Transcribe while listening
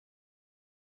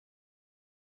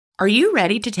Are you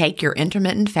ready to take your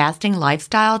intermittent fasting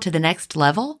lifestyle to the next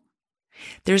level?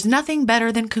 There's nothing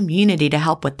better than community to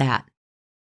help with that.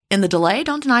 In the Delay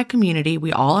Don't Deny community,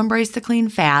 we all embrace the clean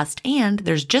fast, and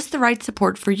there's just the right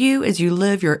support for you as you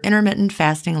live your intermittent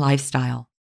fasting lifestyle.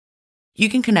 You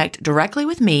can connect directly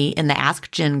with me in the Ask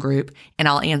Jen group, and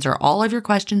I'll answer all of your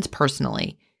questions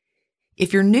personally.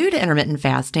 If you're new to intermittent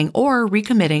fasting or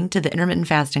recommitting to the intermittent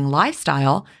fasting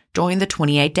lifestyle, join the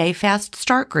 28-Day Fast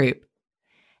Start group.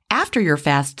 After your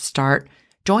fast start,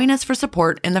 join us for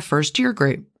support in the First Year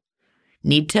group.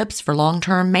 Need tips for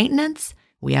long-term maintenance?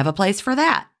 We have a place for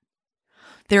that.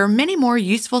 There are many more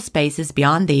useful spaces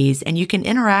beyond these, and you can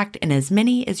interact in as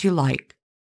many as you like.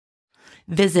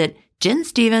 Visit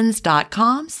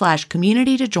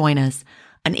jenstevens.com/community to join us.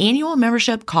 An annual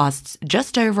membership costs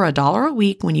just over $1 a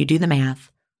week when you do the math.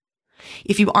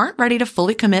 If you aren't ready to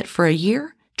fully commit for a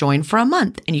year, join for a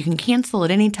month and you can cancel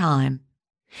at any time.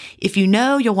 If you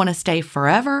know you'll want to stay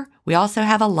forever, we also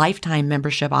have a lifetime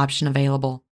membership option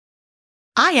available.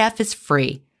 IF is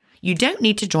free. You don't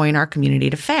need to join our community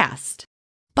to fast.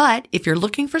 But if you're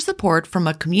looking for support from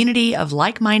a community of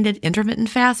like-minded intermittent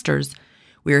fasters,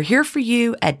 we're here for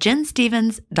you at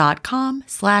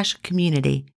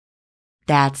jenstevens.com/community.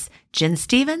 That's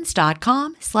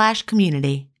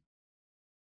jenstevens.com/community.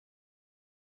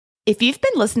 If you've been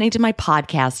listening to my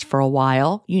podcast for a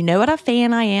while, you know what a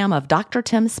fan I am of Dr.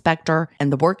 Tim Spector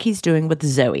and the work he's doing with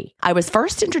Zoe. I was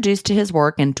first introduced to his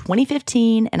work in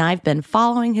 2015, and I've been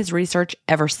following his research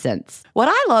ever since. What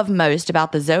I love most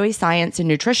about the Zoe Science and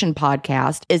Nutrition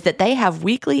podcast is that they have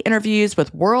weekly interviews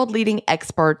with world-leading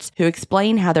experts who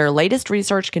explain how their latest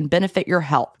research can benefit your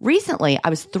health. Recently, I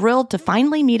was thrilled to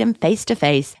finally meet him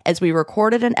face-to-face as we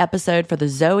recorded an episode for the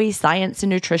Zoe Science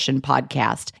and Nutrition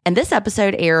podcast, and this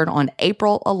episode aired on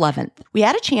April 11th. We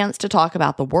had a chance to talk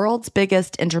about the world's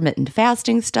biggest intermittent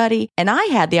fasting study, and I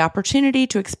had the opportunity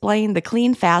to explain the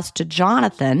clean fast to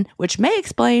Jonathan, which may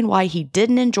explain why he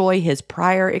didn't enjoy his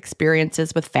prior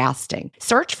experiences with fasting.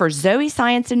 Search for Zoe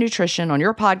Science and Nutrition on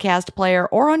your podcast player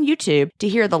or on YouTube to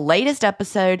hear the latest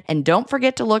episode, and don't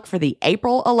forget to look for the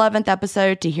April 11th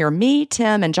episode to hear me,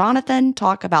 Tim, and Jonathan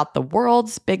talk about the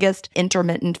world's biggest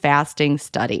intermittent fasting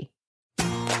study.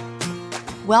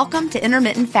 Welcome to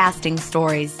Intermittent Fasting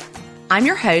Stories. I'm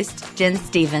your host, Jen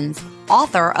Stevens,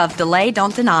 author of Delay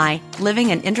Don't Deny,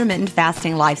 Living an Intermittent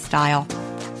Fasting Lifestyle.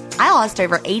 I lost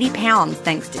over 80 pounds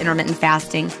thanks to intermittent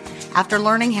fasting after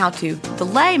learning how to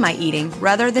delay my eating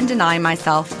rather than deny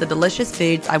myself the delicious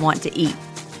foods I want to eat.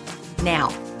 Now,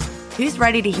 who's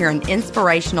ready to hear an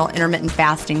inspirational intermittent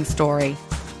fasting story?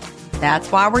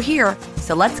 That's why we're here,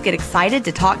 so let's get excited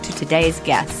to talk to today's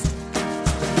guest.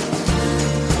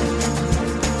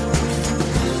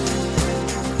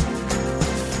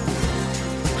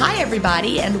 Hi,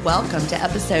 everybody, and welcome to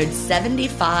episode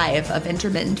 75 of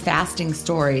Intermittent Fasting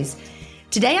Stories.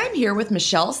 Today, I'm here with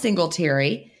Michelle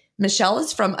Singletary. Michelle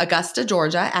is from Augusta,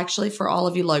 Georgia. Actually, for all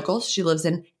of you locals, she lives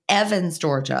in Evans,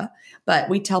 Georgia, but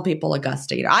we tell people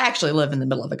Augusta. You know, I actually live in the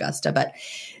middle of Augusta, but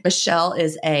Michelle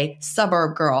is a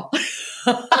suburb girl.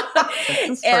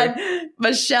 And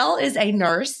Michelle is a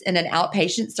nurse in an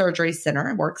outpatient surgery center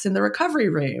and works in the recovery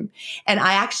room. And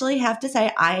I actually have to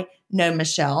say, I know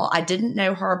Michelle. I didn't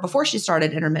know her before she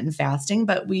started intermittent fasting,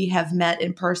 but we have met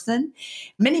in person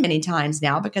many, many times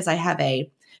now because I have a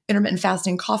intermittent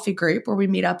fasting coffee group where we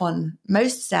meet up on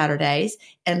most Saturdays,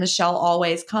 and Michelle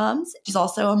always comes. She's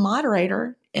also a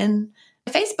moderator in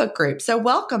the Facebook group. So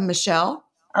welcome, Michelle.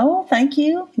 Oh, thank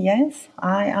you. Yes,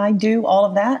 I do all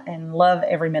of that and love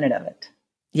every minute of it.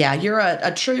 Yeah, you're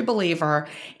a true believer.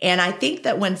 And I think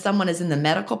that when someone is in the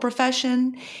medical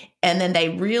profession and then they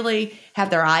really have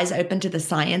their eyes open to the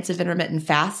science of intermittent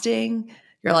fasting,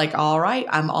 you're like, all right,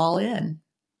 I'm all in.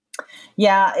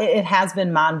 Yeah, it has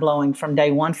been mind-blowing from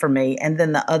day one for me. And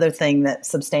then the other thing that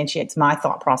substantiates my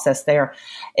thought process there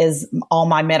is all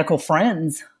my medical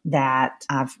friends that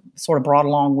I've sort of brought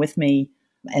along with me,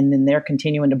 and then they're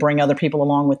continuing to bring other people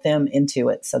along with them into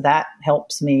it. So that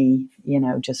helps me,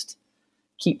 just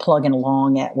keep plugging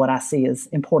along at what I see as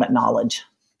important knowledge.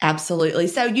 Absolutely.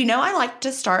 So, I like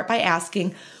to start by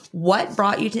asking, what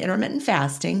brought you to intermittent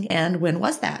fasting and when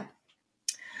was that?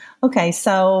 Okay.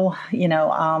 So,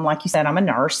 like you said, I'm a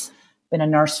nurse, been a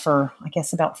nurse for, I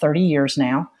guess, about 30 years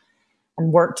now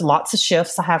and worked lots of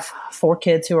shifts. I have 4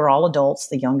 kids who are all adults.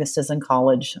 The youngest is in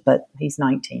college, but he's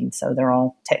 19. So they're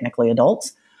all technically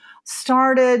adults.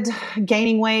 Started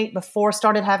gaining weight before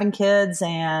started having kids.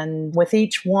 And with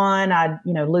each one, I'd,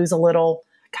 lose a little,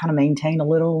 kind of maintain a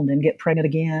little and then get pregnant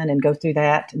again and go through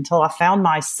that until I found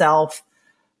myself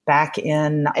back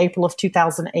in April of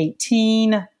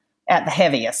 2018 at the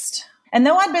heaviest. And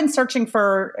though I'd been searching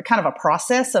for kind of a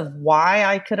process of why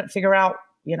I couldn't figure out,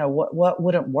 what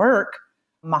wouldn't work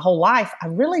my whole life, I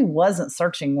really wasn't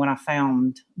searching when I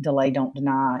found Delay, Don't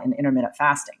Deny and intermittent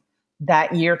fasting.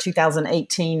 That year,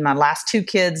 2018, my last two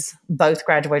kids both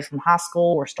graduated from high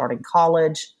school, were starting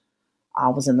college. I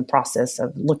was in the process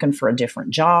of looking for a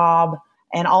different job.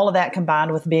 And all of that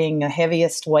combined with being the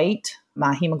heaviest weight,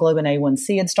 my hemoglobin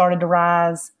A1C had started to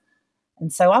rise.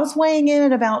 And so I was weighing in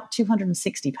at about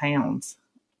 260 pounds.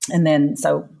 And then,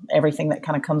 so everything that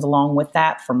kind of comes along with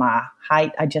that for my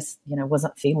height, I just,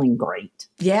 wasn't feeling great.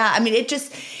 Yeah. I mean,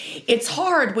 it's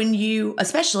hard when you,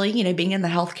 especially, being in the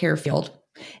healthcare field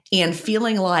and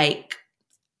feeling like,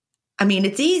 I mean,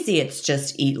 it's easy. It's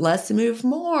just eat less and move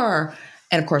more.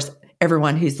 And of course,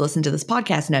 everyone who's listened to this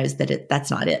podcast knows that that's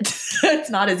not it. It's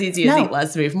not as easy as eat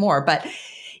less, move more. But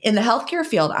in the healthcare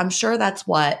field, I'm sure that's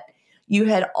what you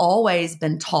had always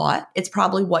been taught. It's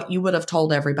probably what you would have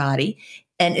told everybody.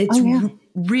 And it's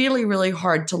really, really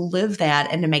hard to live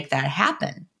that and to make that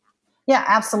happen. Yeah,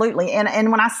 absolutely.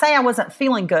 And when I say I wasn't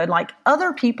feeling good, like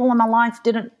other people in my life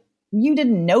you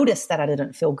didn't notice that I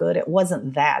didn't feel good. It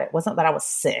wasn't that. It wasn't that I was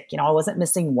sick. I wasn't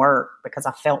missing work because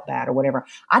I felt bad or whatever.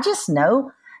 I just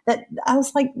know that I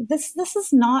was like, this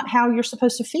is not how you're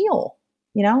supposed to feel.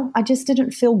 I just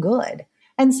didn't feel good.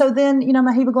 And so then,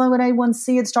 my hemoglobin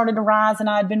A1C had started to rise and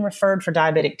I had been referred for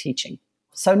diabetic teaching.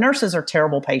 So nurses are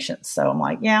terrible patients. So I'm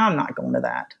like, yeah, I'm not going to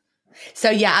that. So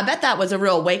yeah, I bet that was a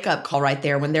real wake up call right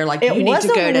there when they're like, you need to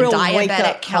go to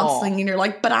diabetic counseling. And you're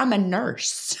like, but I'm a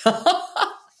nurse.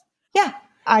 Yeah.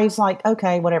 I was like,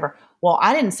 okay, whatever. Well,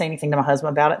 I didn't say anything to my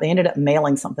husband about it. They ended up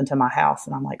mailing something to my house.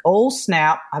 And I'm like, oh,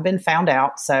 snap, I've been found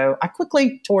out. So I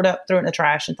quickly tore it up, threw it in the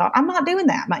trash and thought, I'm not doing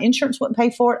that. My insurance wouldn't pay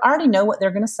for it. I already know what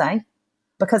they're going to say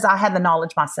because I had the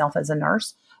knowledge myself as a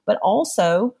nurse. But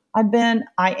also,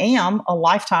 I am a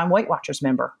lifetime Weight Watchers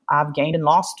member. I've gained and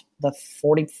lost the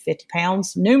 40, 50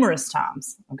 pounds numerous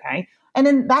times. Okay. And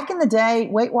then back in the day,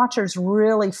 Weight Watchers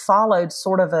really followed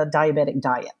sort of a diabetic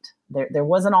diet. There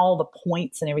wasn't all the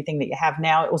points and everything that you have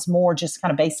now. It was more just kind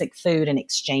of basic food and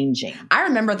exchanging. I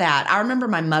remember that. I remember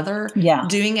my mother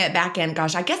doing it back in,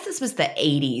 I guess this was the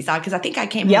 80s. Because I think I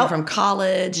came home from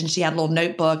college and she had a little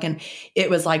notebook and it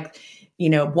was like,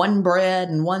 one bread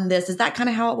and one this. Is that kind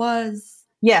of how it was?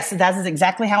 Yes, that is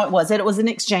exactly how it was. It was an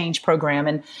exchange program.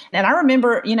 And I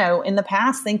remember, in the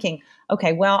past thinking,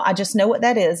 okay, well, I just know what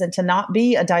that is. And to not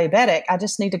be a diabetic, I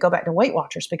just need to go back to Weight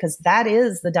Watchers because that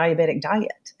is the diabetic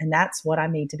diet. And that's what I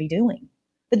need to be doing.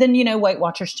 But then, Weight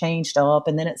Watchers changed up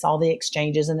and then it's all the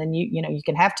exchanges. And then, you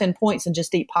can have 10 points and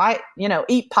just eat pie,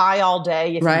 eat pie all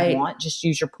day if you want. Just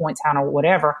use your points,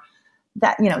 whatever.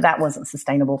 That, that wasn't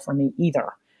sustainable for me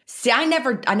either. See, I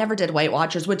never did Weight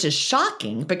Watchers, which is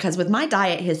shocking because with my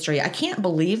diet history, I can't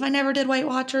believe I never did Weight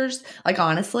Watchers. Like,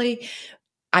 honestly,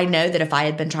 I know that if I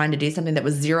had been trying to do something that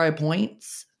was 0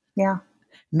 points,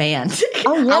 man,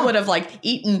 I would have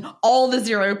eaten all the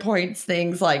 0 points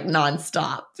things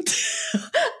nonstop.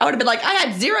 I would have been like, I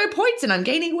had 0 points and I'm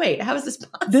gaining weight. How is this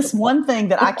possible? This one thing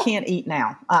that I can't eat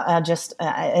now, I just,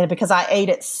 because I ate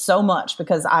it so much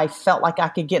because I felt like I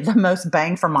could get the most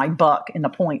bang for my buck in the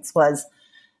points was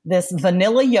this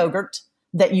vanilla yogurt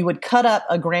that you would cut up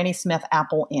a Granny Smith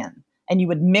apple in and you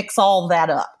would mix all that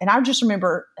up. And I just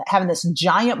remember having this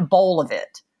giant bowl of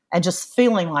it and just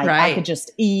feeling like I could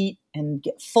just eat and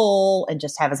get full and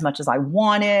just have as much as I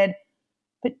wanted.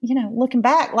 But, looking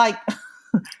back,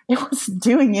 it wasn't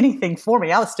doing anything for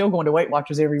me. I was still going to Weight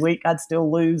Watchers every week. I'd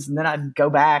still lose and then I'd go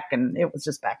back and it was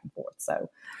just back and forth. So,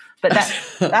 but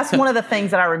that's one of the things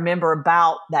that I remember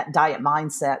about that diet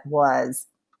mindset was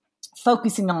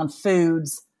focusing on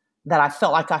foods that I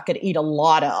felt like I could eat a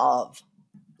lot of.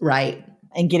 Right.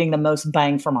 And getting the most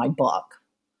bang for my buck.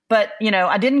 But,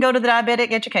 I didn't go to the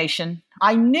diabetic education.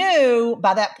 I knew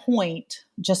by that point,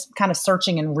 just kind of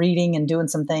searching and reading and doing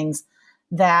some things,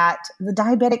 that the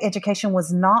diabetic education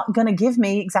was not going to give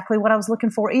me exactly what I was looking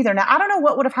for either. Now, I don't know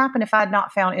what would have happened if I had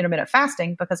not found intermittent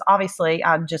fasting, because obviously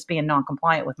I'm just being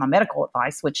non-compliant with my medical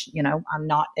advice, which, I'm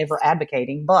not ever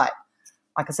advocating. But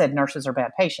like I said, nurses are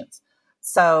bad patients.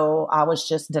 So I was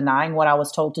just denying what I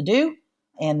was told to do.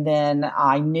 And then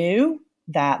I knew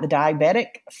that the diabetic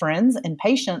friends and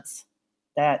patients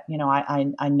that,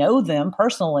 I know them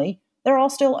personally, they're all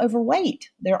still overweight.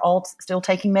 They're all still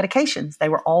taking medications. They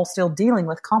were all still dealing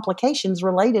with complications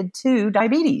related to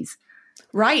diabetes.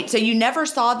 Right. So you never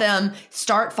saw them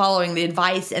start following the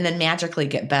advice and then magically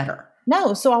get better.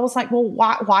 No. So I was like, well,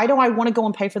 why do I want to go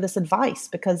and pay for this advice?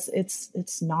 Because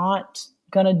it's not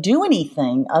going to do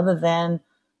anything other than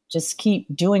just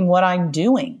keep doing what I'm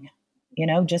doing.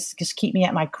 Just keep me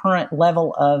at my current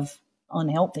level of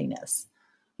unhealthiness.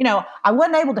 I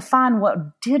wasn't able to find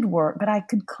what did work, but I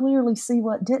could clearly see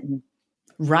what didn't.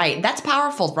 Right. That's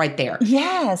powerful right there.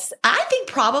 Yes. I think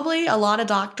probably a lot of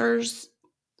doctors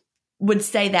would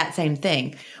say that same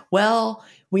thing. Well,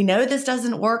 we know this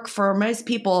doesn't work for most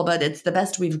people, but it's the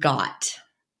best we've got.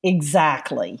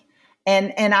 Exactly.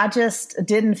 And I just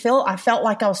I felt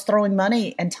like I was throwing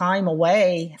money and time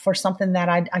away for something that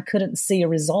I couldn't see a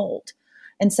result.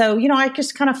 And so, I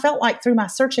just kind of felt like through my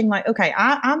searching, like, okay,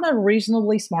 I'm a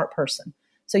reasonably smart person.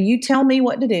 So you tell me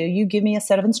what to do. You give me a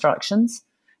set of instructions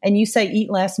and you say, eat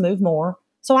less, move more.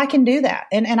 So I can do that.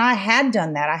 And I had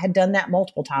done that. I had done that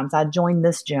multiple times. I'd joined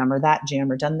this gym or that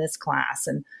gym or done this class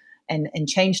and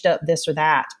changed up this or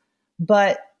that.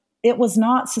 But it was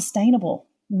not sustainable.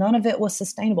 None of it was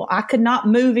sustainable. I could not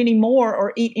move any more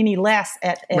or eat any less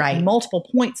at multiple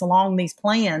points along these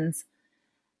plans.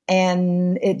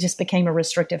 And it just became a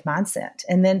restrictive mindset.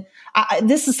 And then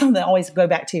this is something I always go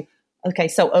back to. Okay,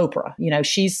 so Oprah,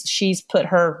 she's put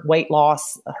her weight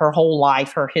loss, her whole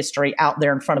life, her history out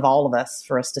there in front of all of us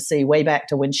for us to see, way back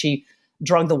to when she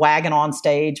drug the wagon on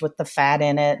stage with the fat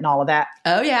in it and all of that.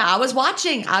 Oh yeah, I was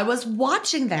watching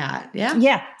that. Yeah.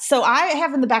 Yeah. So I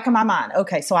have in the back of my mind,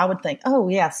 okay, so I would think, oh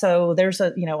yeah, so there's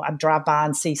I'd drive by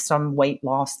and see some weight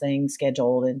loss thing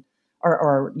scheduled and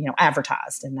or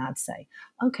advertised, and I'd say,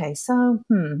 okay, so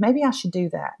maybe I should do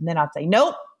that. And then I'd say,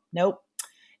 nope.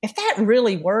 If that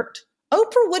really worked,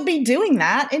 Oprah would be doing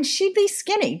that and she'd be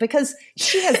skinny because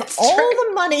she has all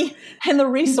the money and the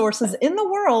resources in the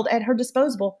world at her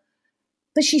disposal.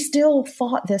 But she still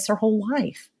fought this her whole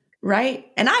life. Right.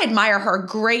 And I admire her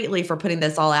greatly for putting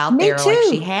this all out Me there too. like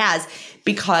she has,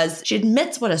 because she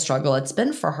admits what a struggle it's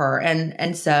been for her.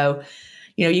 And so,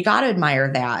 you got to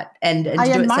admire that and to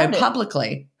do it so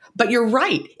publicly. But you're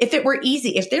right. If it were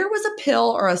easy, if there was a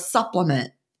pill or a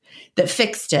supplement that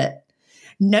fixed it,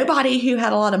 nobody who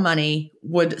had a lot of money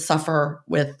would suffer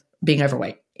with being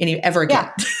overweight ever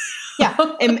again. Yeah.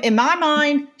 In my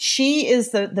mind, she is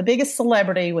the biggest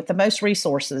celebrity with the most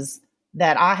resources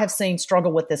that I have seen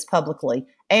struggle with this publicly.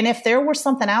 And if there were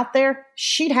something out there,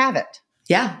 she'd have it.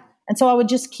 Yeah. And so I would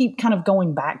just keep kind of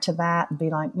going back to that and be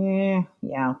like,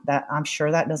 that I'm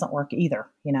sure that doesn't work either,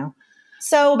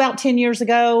 So about 10 years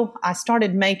ago, I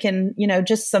started making,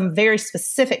 just some very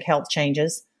specific health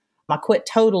changes. I quit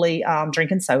totally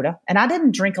drinking soda. And I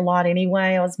didn't drink a lot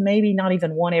anyway. I was maybe not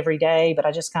even one every day, but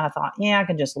I just kind of thought, I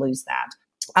can just lose that.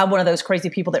 I'm one of those crazy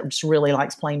people that just really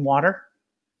likes plain water.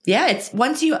 Yeah, it's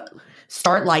once you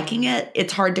start liking it,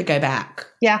 it's hard to go back.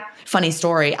 Yeah. Funny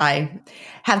story. I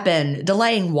have been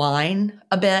delaying wine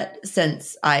a bit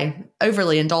since I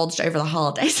overly indulged over the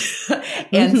holidays.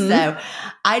 And so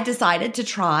I decided to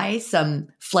try some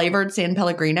flavored San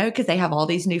Pellegrino because they have all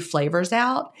these new flavors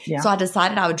out. Yeah. So I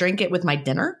decided I would drink it with my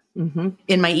dinner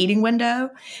in my eating window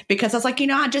because I was like,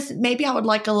 maybe I would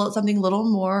like something a little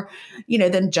more,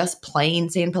 than just plain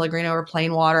San Pellegrino or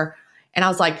plain water. And I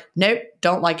was like, nope,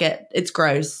 don't like it. It's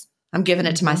gross. I'm giving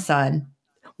it to my son.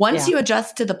 Once you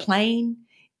adjust to the plain,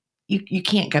 you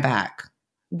can't go back.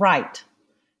 Right.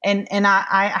 And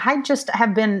I just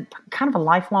have been kind of a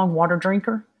lifelong water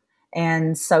drinker.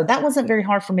 And so that wasn't very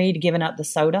hard for me to giving up the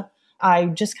soda. I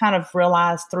just kind of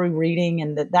realized through reading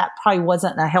and that probably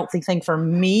wasn't a healthy thing for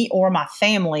me or my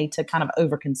family to kind of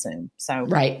overconsume. So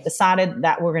decided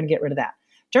that we're going to get rid of that.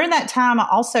 During that time, I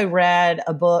also read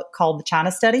a book called The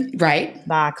China Study. Right.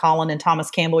 By Colin and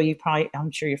Thomas Campbell.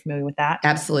 I'm sure you're familiar with that.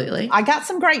 Absolutely. I got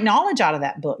some great knowledge out of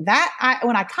that book.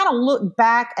 When I kind of look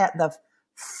back at the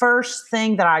first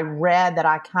thing that I read that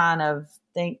I kind of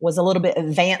think was a little bit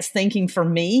advanced thinking for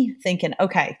me, thinking,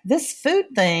 okay, this food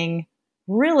thing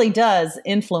really does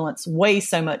influence way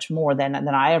so much more than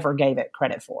I ever gave it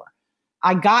credit for.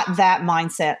 I got that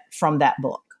mindset from that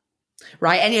book.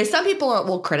 Right. And some people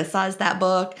will criticize that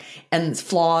book and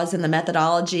flaws in the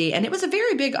methodology. And it was a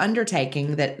very big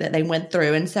undertaking that they went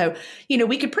through. And so,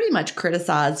 we could pretty much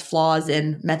criticize flaws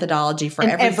in methodology for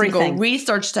every single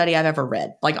research study I've ever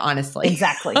read, like honestly.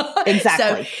 Exactly.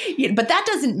 So, but that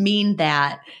doesn't mean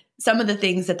that some of the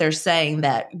things that they're saying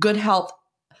that good health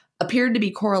appeared to be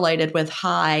correlated with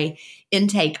high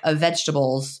intake of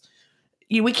vegetables.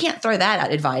 We can't throw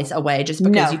that advice away just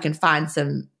because you can find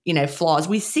some flaws.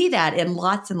 We see that in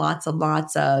lots and lots and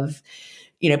lots of,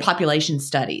 population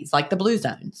studies like the blue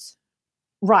zones.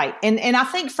 Right. And I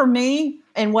think for me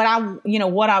and what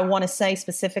I want to say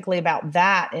specifically about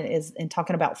that is in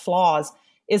talking about flaws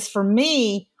is for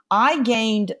me, I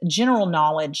gained general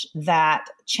knowledge that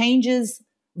changes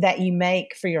that you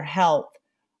make for your health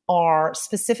are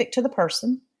specific to the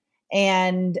person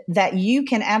and that you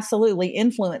can absolutely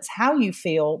influence how you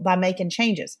feel by making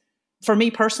changes. For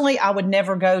me personally, I would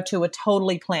never go to a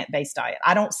totally plant-based diet.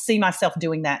 I don't see myself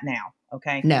doing that now.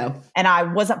 Okay. No. And I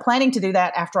wasn't planning to do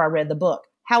that after I read the book.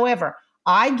 However,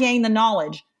 I gained the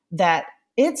knowledge that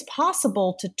it's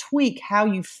possible to tweak how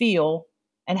you feel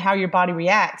and how your body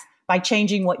reacts by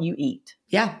changing what you eat.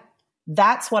 Yeah.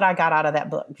 That's what I got out of that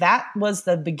book. That was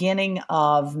the beginning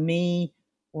of me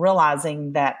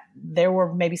realizing that there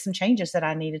were maybe some changes that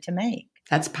I needed to make.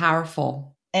 That's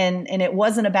powerful. And it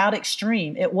wasn't about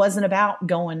extreme. It wasn't about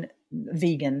going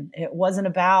vegan. It wasn't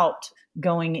about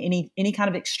going any kind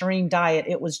of extreme diet.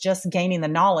 It was just gaining the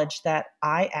knowledge that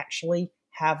I actually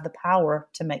have the power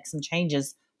to make some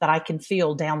changes that I can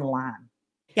feel down the line.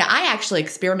 Yeah, I actually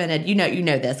experimented. You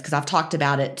know this because I've talked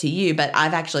about it to you, but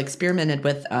I've actually experimented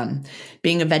with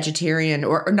being a vegetarian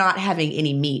or not having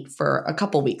any meat for a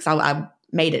couple weeks. I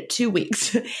made it 2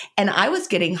 weeks and I was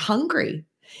getting hungry.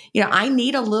 I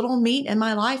need a little meat in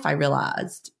my life, I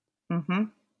realized. Mm-hmm.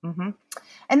 Mm-hmm.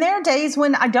 And there are days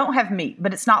when I don't have meat,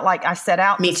 but it's not like I set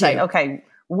out to say, okay,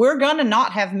 we're going to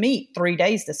not have meat 3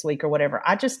 days this week or whatever.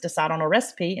 I just decide on a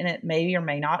recipe and it may or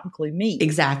may not include meat.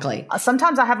 Exactly.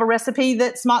 Sometimes I have a recipe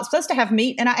that's not supposed to have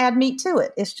meat and I add meat to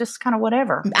it. It's just kind of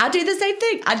whatever. I do the same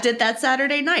thing. I did that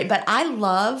Saturday night, but I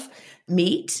love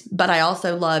meat, but I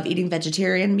also love eating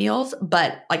vegetarian meals.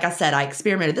 But like I said, I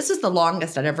experimented. This is the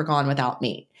longest I'd ever gone without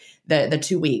meat, the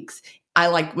 2 weeks.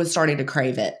 I was starting to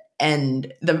crave it.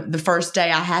 And the first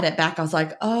day I had it back, I was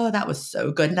like, oh, that was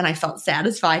so good. And then I felt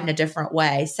satisfied in a different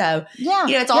way. So,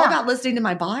 it's all about listening to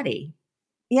my body.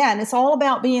 Yeah. And it's all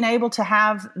about being able to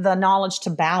have the knowledge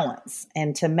to balance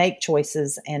and to make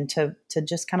choices and to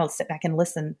just kind of sit back and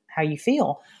listen how you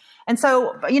feel. And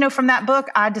so, from that book,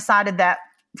 I decided that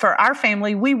for our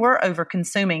family, we were over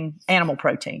consuming animal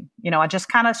protein. I just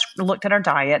kind of looked at our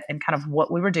diet and kind of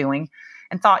what we were doing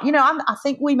and thought, I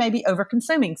think we may be over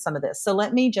consuming some of this. So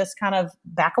let me just kind of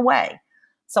back away.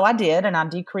 So I did, and I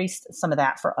decreased some of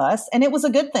that for us. And it was a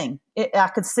good thing. I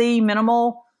could see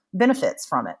minimal benefits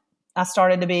from it. I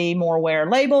started to be more aware of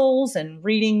labels and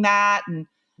reading that and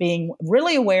being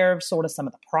really aware of sort of some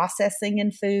of the processing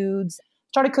in foods.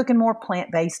 Started cooking more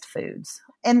plant-based foods.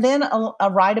 And then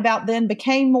right about then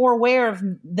became more aware of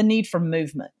the need for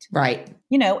movement. Right.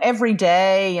 Every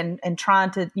day and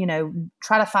trying to,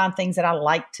 try to find things that I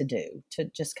like to do to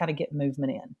just kind of get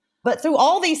movement in. But through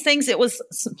all these things, it was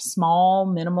some small,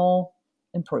 minimal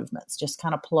improvements, just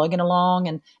kind of plugging along.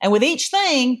 And with each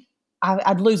thing,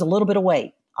 I'd lose a little bit of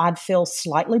weight. I'd feel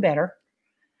slightly better.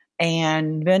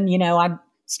 And then, I'd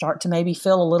start to maybe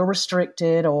feel a little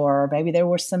restricted, or maybe there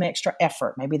was some extra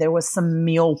effort. Maybe there was some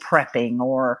meal prepping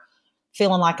or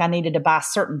feeling like I needed to buy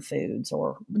certain foods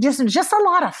or just a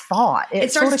lot of thought.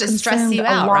 It starts to stress you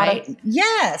out, right?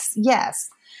 Yes.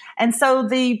 And so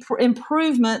the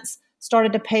improvements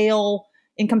started to pale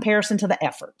in comparison to the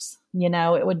efforts.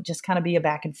 It would just kind of be a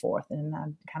back and forth and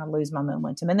I'd kind of lose my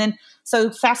momentum. And then, so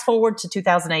fast forward to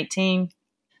 2018,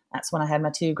 that's when I had my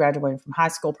 2, graduated from high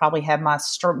school, probably had my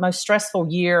most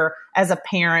stressful year as a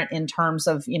parent in terms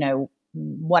of,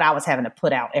 what I was having to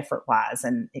put out effort-wise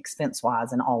and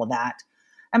expense-wise and all of that.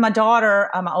 And my daughter,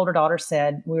 my older daughter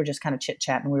said, we were just kind of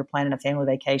chit-chatting. We were planning a family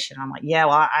vacation. I'm like, yeah,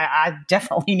 well, I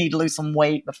definitely need to lose some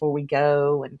weight before we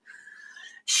go. And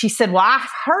she said, well, I've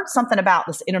heard something about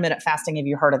this intermittent fasting. Have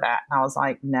you heard of that? And I was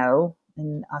like, no.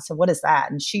 And I said, what is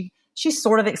that? And she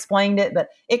sort of explained it, but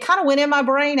it kind of went in my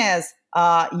brain as,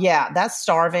 yeah, that's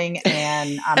starving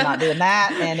and I'm not doing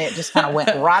that. And it just kind of went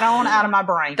right on out of my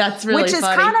brain. That's really funny. Which is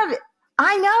kind of,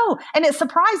 I know. And it's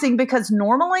surprising because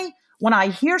normally when I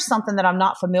hear something that I'm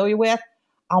not familiar with,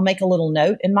 I'll make a little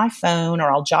note in my phone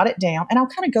or I'll jot it down and I'll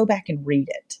kind of go back and read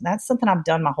it. That's something I've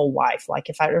done my whole life. Like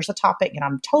if there's a topic and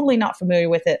I'm totally not familiar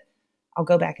with it, I'll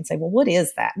go back and say, well, what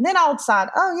is that? And then I'll decide,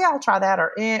 oh yeah, I'll try that,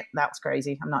 or that was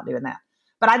crazy. I'm not doing that.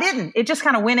 But I didn't. It just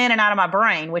kind of went in and out of my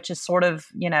brain, which is sort of,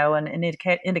 an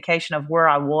indication of where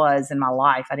I was in my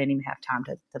life. I didn't even have time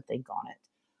to think on it.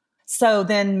 So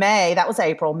then that was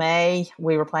April, May,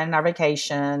 we were planning our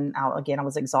vacation. I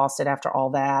was exhausted after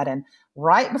all that. And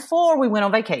right before we went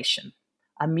on vacation,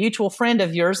 a mutual friend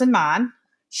of yours and mine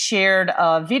shared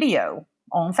a video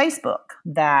on Facebook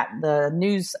that the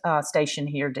news station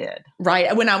here did.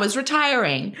 Right. When I was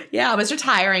retiring. Yeah, I was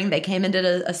retiring. They came and did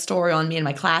a story on me in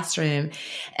my classroom.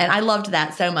 And I loved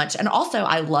that so much. And also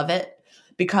I love it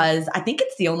because I think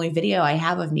it's the only video I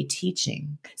have of me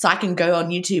teaching. So I can go on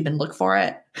YouTube and look for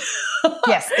it.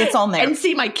 Yes, it's on there. And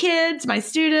see my kids, my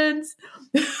students.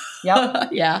 Yep.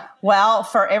 Yeah. Well,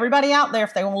 for everybody out there,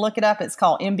 if they want to look it up, it's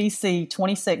called NBC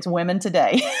 26 Women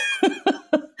Today.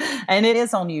 And it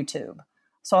is on YouTube.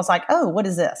 So I was like, oh, what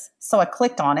is this? So I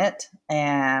clicked on it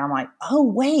and I'm like, oh,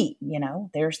 wait,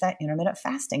 there's that intermittent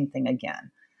fasting thing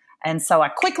again. And so I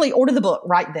quickly ordered the book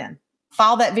right then,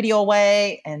 filed that video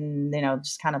away and,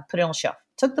 just kind of put it on the shelf.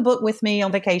 Took the book with me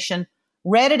on vacation,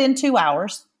 read it in 2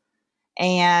 hours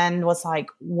and was like,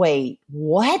 wait,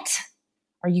 what?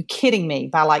 Are you kidding me?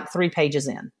 By like 3 pages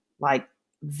in, like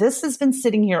this has been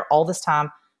sitting here all this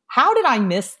time. How did I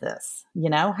miss this?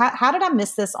 How did I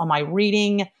miss this on my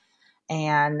reading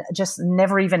and just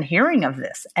never even hearing of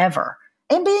this ever?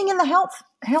 And being in the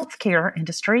healthcare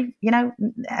industry,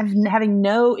 having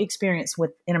no experience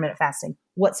with intermittent fasting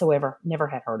whatsoever, never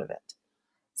had heard of it.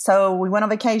 So we went on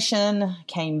vacation,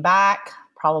 came back,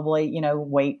 probably,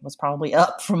 weight was probably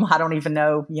up from, I don't even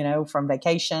know, from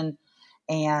vacation.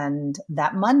 And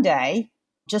that Monday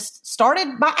just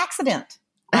started by accident.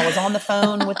 I was on the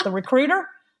phone with the recruiter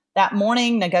that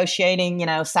morning negotiating,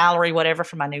 salary, whatever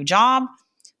for my new job,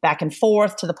 back and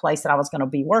forth to the place that I was going to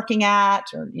be working at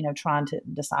or, trying to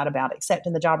decide about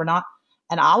accepting the job or not.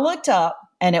 And I looked up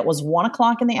and it was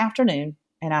 1:00 in the afternoon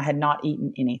and I had not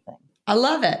eaten anything. I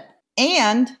love it.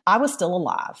 And I was still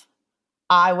alive.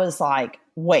 I was like,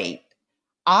 wait,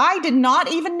 I did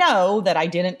not even know that I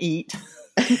didn't eat.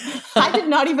 I did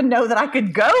not even know that I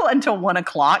could go until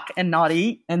 1:00 and not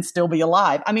eat and still be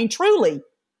alive. I mean, truly,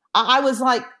 I was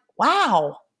like,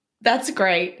 wow. That's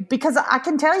great. Because I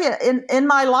can tell you in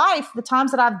my life, the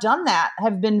times that I've done that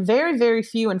have been very, very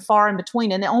few and far in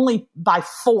between, and only by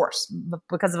force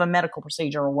because of a medical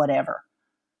procedure or whatever.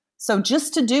 So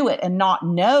just to do it and not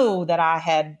know that I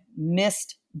had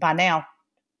missed by now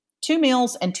 2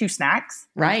 meals and 2 snacks.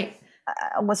 Right.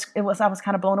 I was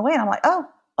kind of blown away. And I'm like, oh,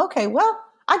 okay, well,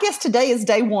 I guess today is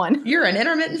day 1. You're an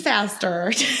intermittent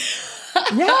faster.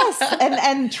 Yes.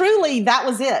 And truly that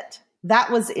was it.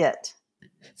 That was it.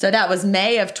 So that was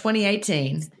May of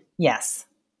 2018. Yes.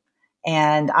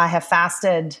 And I have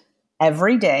fasted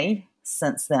every day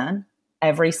since then,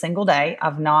 every single day.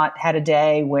 I've not had a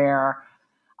day where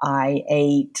I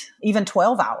ate even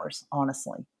 12 hours,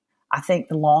 honestly. I think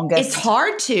the longest. It's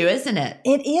hard to, isn't it?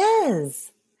 It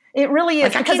is. It really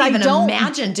is. Like, I can't even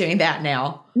imagine doing that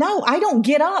now. No, I don't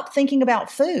get up thinking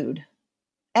about food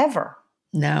ever.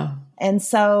 No. And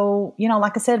so,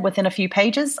 like I said, within a few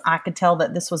pages, I could tell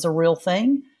that this was a real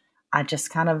thing. I just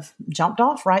kind of jumped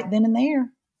off right then and there.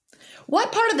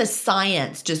 What part of the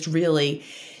science just really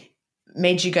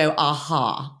made you go,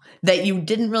 aha, that you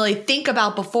didn't really think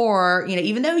about before,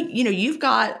 even though, you've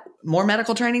got more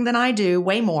medical training than I do,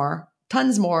 way more,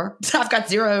 tons more. I've got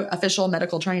 0 official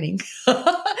medical training.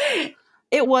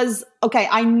 It was, okay,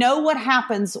 I know what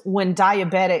happens when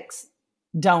diabetics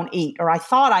don't eat, or I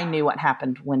thought I knew what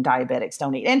happened when diabetics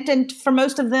don't eat. And for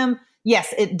most of them,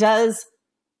 yes, it does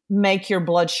make your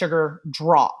blood sugar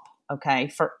drop, okay,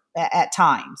 at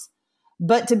times.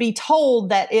 But to be told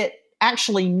that it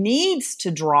actually needs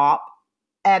to drop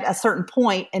at a certain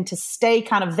point and to stay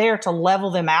kind of there to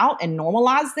level them out and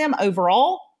normalize them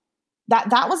overall,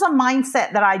 that was a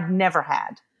mindset that I'd never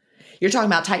had. You're talking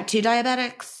about type 2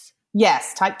 diabetics?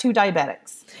 Yes, type 2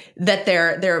 diabetics. That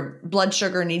their blood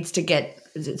sugar needs to get,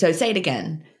 so say it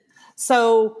again.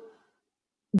 So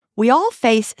we all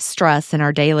face stress in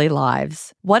our daily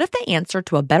lives. What if the answer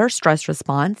to a better stress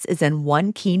response is in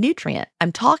one key nutrient?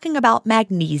 I'm talking about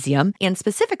magnesium, and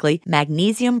specifically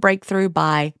Magnesium Breakthrough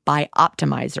by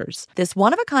Bioptimizers. This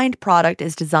one-of-a-kind product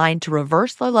is designed to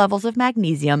reverse low levels of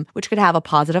magnesium, which could have a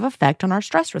positive effect on our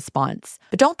stress response.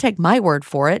 But don't take my word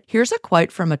for it. Here's a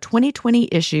quote from a 2020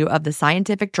 issue of the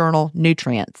scientific journal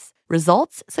Nutrients.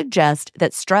 Results suggest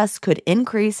that stress could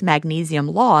increase magnesium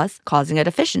loss, causing a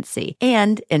deficiency.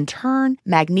 And, in turn,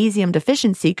 magnesium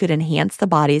deficiency could enhance the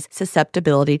body's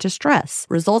susceptibility to stress,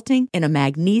 resulting in a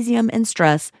magnesium and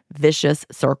stress vicious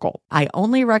circle. I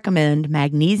only recommend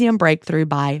Magnesium Breakthrough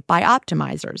by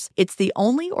Bioptimizers. It's the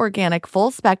only organic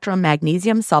full-spectrum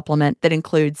magnesium supplement that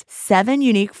includes 7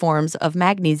 unique forms of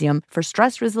magnesium for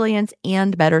stress resilience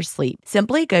and better sleep.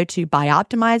 Simply go to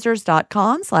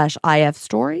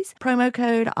bioptimizers.com/ifstories, promo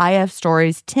code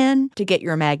IFStories10 to get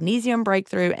your Magnesium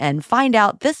Breakthrough and find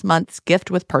out this month's gift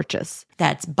with purchase.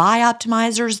 That's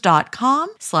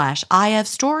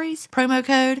bioptimizers.com/IFstories, promo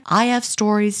code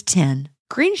IFStories10.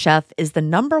 Green Chef is the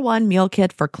 #1 meal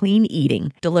kit for clean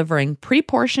eating, delivering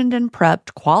pre-portioned and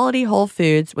prepped quality whole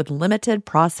foods with limited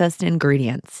processed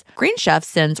ingredients. Green Chef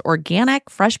sends organic,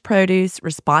 fresh produce,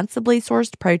 responsibly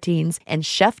sourced proteins, and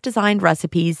chef-designed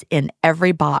recipes in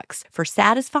every box for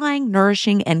satisfying,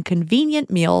 nourishing, and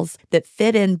convenient meals that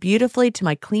fit in beautifully to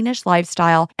my cleanish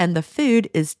lifestyle, and the food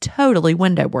is totally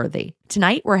window-worthy.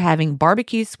 Tonight, we're having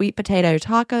barbecue sweet potato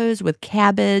tacos with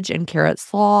cabbage and carrot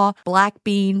slaw, black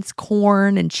beans,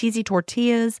 corn, and cheesy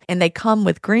tortillas, and they come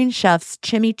with Green Chef's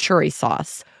chimichurri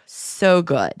sauce. So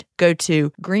good. Go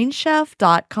to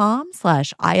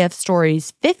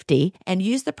greenchef.com/ifstories50 and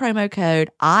use the promo code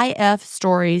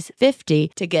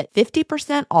ifstories50 to get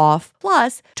 50% off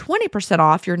plus 20%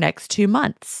 off your next 2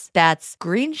 months. That's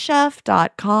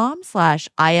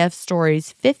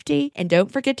greenchef.com/ifstories50. And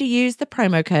don't forget to use the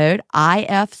promo code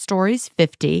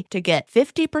ifstories50 to get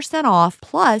 50% off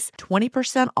plus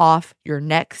 20% off your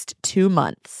next 2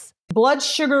 months. Blood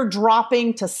sugar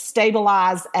dropping to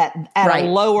stabilize at Right. a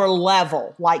lower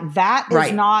level. Like that is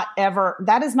Right.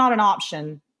 that is not an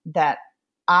option that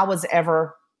I was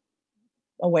ever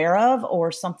aware of,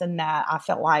 or something that I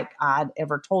felt like I'd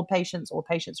ever told patients, or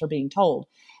patients are being told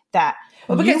that.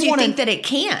 Well, because you wanna- think that it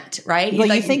can't, right? Well,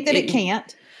 you Like, think that it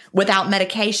can't. without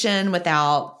medication,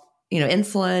 without,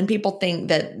 insulin, people think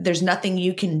that there's nothing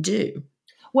you can do.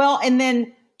 Well, and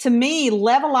then to me,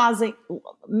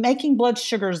 making blood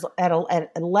sugars at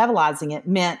levelizing it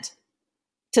meant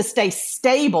to stay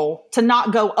stable, to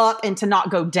not go up and to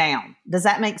not go down. Does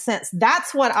that make sense?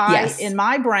 That's what Yes. in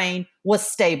my brain was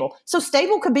stable. So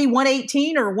stable could be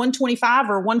 118 or 125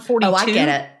 or 142. Oh, I get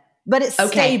it. But it's Okay.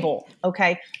 stable.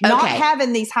 Okay. Not Okay.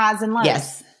 having these highs and lows.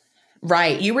 Yes.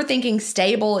 Right. You were thinking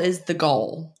stable is the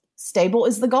goal Stable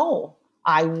is the goal.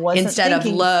 I wasn't instead of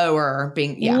thinking lower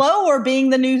being, yeah. lower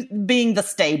being the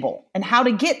stable, and how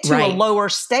to get to a Right. lower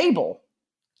stable.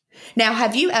 Now,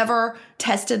 have you ever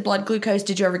tested blood glucose?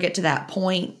 Did you ever get to that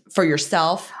point for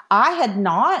yourself? I had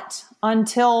not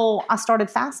until I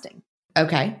started fasting.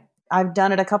 Okay. I've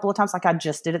done it a couple of times. Like I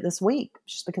just did it this week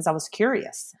just because I was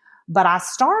curious. But I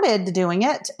started doing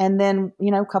it, and then,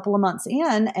 a couple of months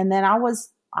in, and then I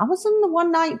was in the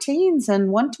 119s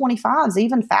and 125s,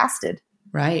 even fasted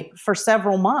Right. for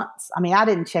several months. I mean, I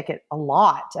didn't check it a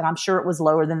lot, and I'm sure it was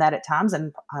lower than that at times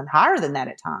and higher than that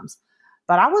at times.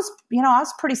 But I was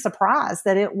pretty surprised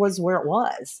that it was where it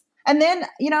was. And then,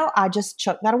 I just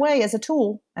chucked that away as a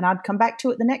tool, and I'd come back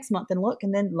to it the next month and look,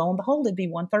 and then lo and behold, it'd be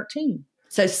 113.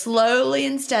 So slowly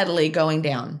and steadily going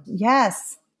down.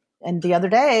 Yes. And the other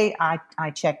day I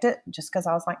checked it just because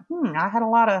I was like, I had a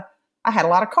lot of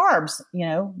carbs,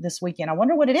 this weekend. I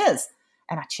wonder what it is.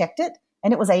 And I checked it,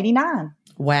 and it was 89.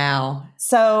 Wow.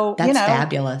 So, That's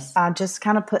fabulous. I just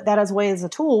kind of put that as a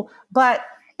tool, but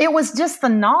it was just the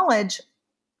knowledge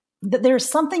that there's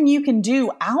something you can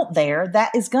do out there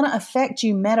that is going to affect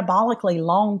you metabolically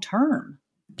long term.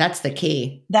 That's the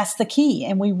key. That's the key.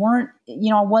 And we weren't,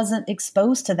 I wasn't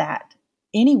exposed to that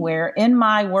anywhere in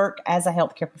my work as a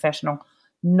healthcare professional,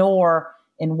 nor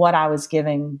in what I was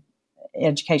giving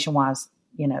education wise,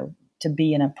 to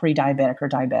be in a pre-diabetic or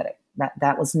diabetic.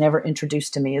 That was never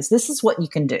introduced to me. This is what you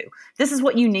can do. This is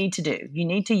what you need to do. You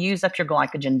need to use up your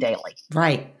glycogen daily.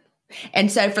 Right.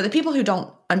 And so for the people who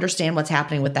don't understand what's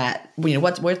happening with that,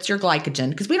 what's your glycogen?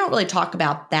 Because we don't really talk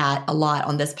about that a lot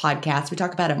on this podcast. We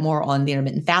talk about it more on the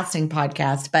intermittent fasting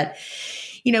podcast. But,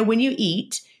 when you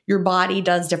eat, your body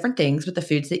does different things with the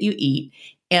foods that you eat.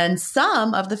 And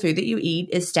some of the food that you eat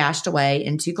is stashed away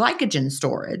into glycogen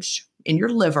storage in your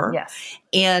liver. Yes.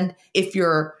 And if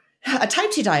you're a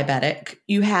type 2 diabetic,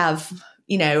 you have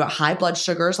high blood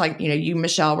sugars, like, you,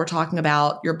 Michelle, were talking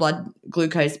about your blood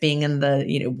glucose being in the,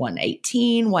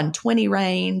 118, 120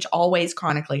 range, always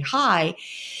chronically high.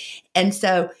 And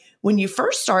so when you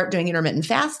first start doing intermittent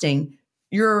fasting,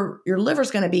 your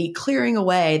liver's going to be clearing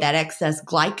away that excess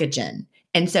glycogen.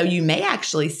 And so you may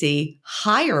actually see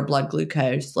higher blood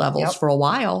glucose levels for a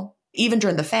while, even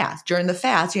during the fast. During the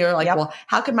fast, you're like, well,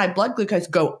 how could my blood glucose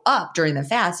go up during the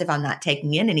fast if I'm not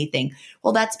taking in anything?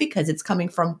 Well, that's because it's coming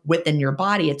from within your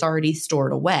body. It's already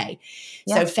stored away.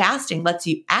 Yep. So fasting lets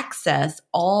you access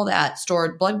all that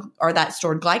stored blood or that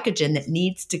stored glycogen that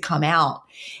needs to come out.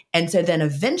 And so then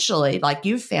eventually, like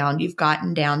you've found, you've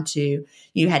gotten down to,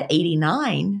 you had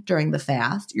 89 during the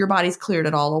fast. Your body's cleared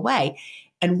it all away.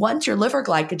 And once your liver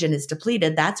glycogen is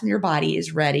depleted, that's when your body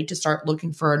is ready to start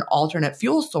looking for an alternate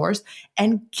fuel source.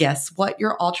 And guess what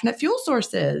your alternate fuel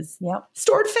source is? Yep.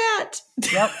 Stored fat.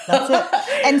 Yep, that's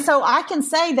it. And so I can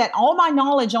say that all my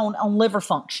knowledge on liver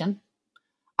function,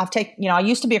 I've taken, I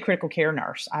used to be a critical care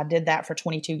nurse. I did that for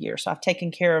 22 years. So I've taken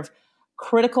care of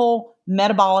critical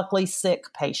metabolically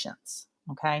sick patients.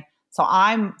 Okay. So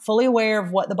I'm fully aware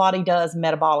of what the body does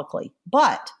metabolically,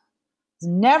 but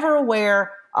never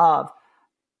aware of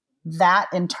that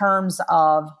in terms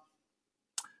of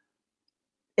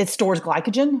it stores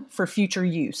glycogen for future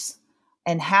use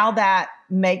and how that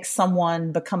makes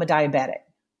someone become a diabetic,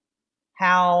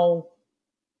 how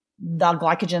the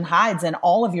glycogen hides in a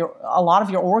lot of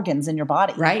your organs in your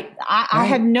body. Right. I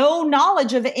had no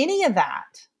knowledge of any of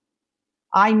that.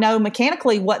 I know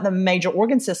mechanically what the major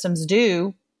organ systems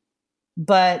do,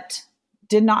 but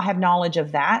did not have knowledge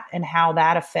of that and how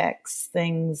that affects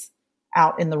things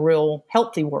out in the real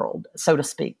healthy world, so to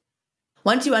speak.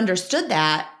 Once you understood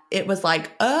that, it was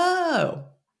like, oh.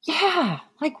 Yeah.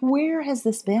 Like, where has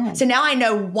this been? So now I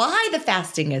know why the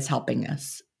fasting is helping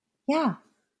us. Yeah.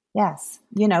 Yes.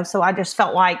 So I just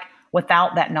felt like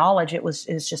without that knowledge,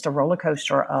 it's just a roller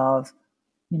coaster of,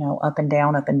 up and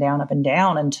down, up and down, up and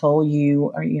down until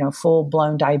you are, full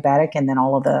blown diabetic. And then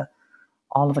all of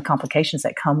the complications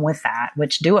that come with that,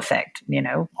 which do affect,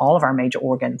 all of our major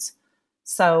organs.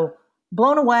 So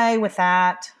blown away with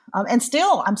that. And I'm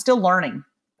still learning.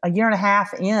 A year and a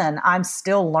half in, I'm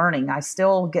still learning. I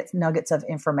still get nuggets of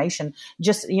information.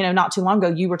 Just, not too long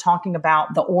ago, you were talking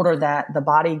about the order that the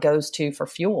body goes to for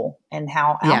fuel and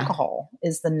how alcohol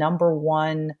is the number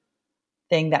one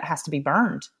thing that has to be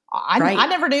burned. I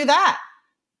never knew that.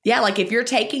 Yeah. Like if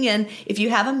you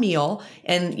have a meal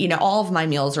and, all of my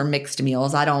meals are mixed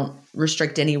meals. I don't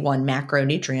restrict any one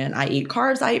macronutrient. I eat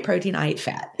carbs, I eat protein, I eat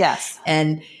fat. Yes.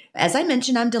 And as I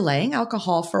mentioned, I'm delaying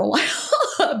alcohol for a while.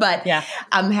 But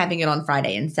I'm having it on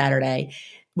Friday and Saturday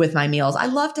with my meals. I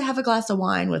love to have a glass of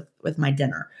wine with my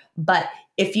dinner. But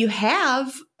if you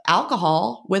have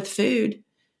alcohol with food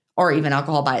or even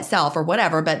alcohol by itself or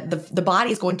whatever, but the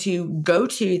body is going to go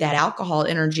to that alcohol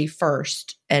energy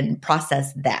first and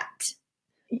process that.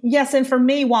 Yes. And for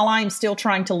me, while I'm still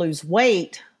trying to lose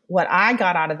weight, what I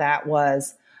got out of that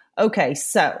was, okay,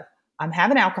 so I'm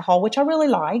having alcohol, which I really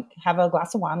like, have a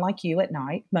glass of wine like you at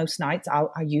night. Most nights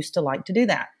I used to like to do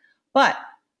that. But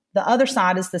the other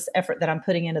side is this effort that I'm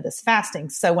putting into this fasting.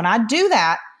 So when I do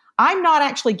that, I'm not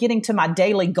actually getting to my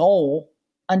daily goal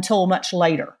until much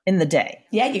later in the day.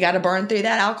 Yeah, you got to burn through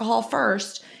that alcohol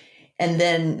first. And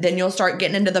then you'll start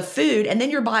getting into the food. And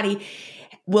then your body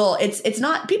will, it's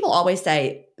not, people always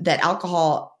say that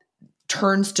alcohol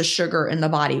turns to sugar in the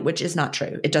body, which is not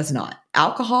true. It does not.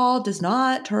 Alcohol does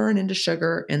not turn into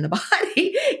sugar in the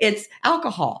body. It's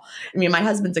alcohol. I mean, my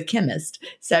husband's a chemist,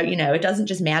 so, it doesn't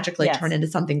just magically turn into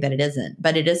something that it isn't,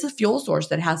 but it is a fuel source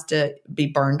that has to be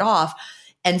burned off.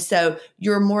 And so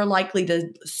you're more likely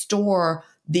to store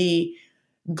the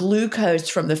glucose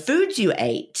from the foods you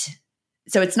ate.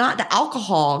 So it's not the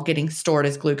alcohol getting stored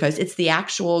as glucose. It's the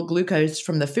actual glucose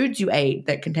from the foods you ate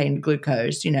that contain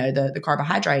glucose, the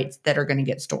carbohydrates that are going to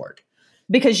get stored.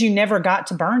 Because you never got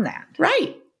to burn that.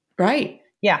 Right.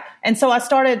 Yeah. And so I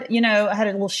started, I had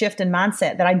a little shift in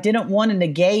mindset that I didn't want to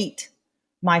negate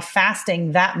my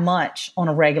fasting that much on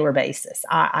a regular basis.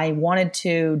 I wanted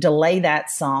to delay that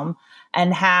some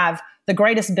and have the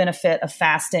greatest benefit of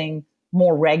fasting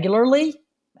more regularly.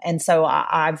 And so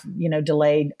I've,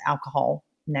 delayed alcohol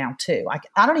now too.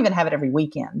 I don't even have it every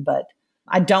weekend, but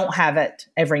I don't have it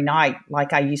every night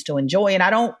like I used to enjoy. And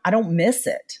I don't miss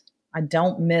it. I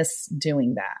don't miss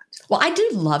doing that. Well, I do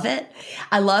love it.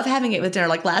 I love having it with dinner.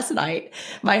 Like last night,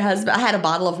 my husband, I had a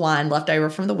bottle of wine left over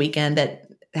from the weekend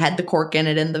that had the cork in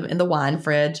it in the wine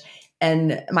fridge.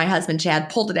 And my husband, Chad,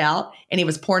 pulled it out and he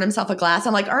was pouring himself a glass.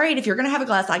 I'm like, all right, if you're going to have a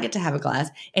glass, I get to have a glass.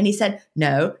 And he said,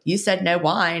 no, you said no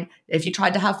wine. If you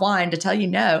tried to have wine to tell you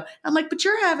no. I'm like, but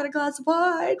you're having a glass of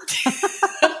wine.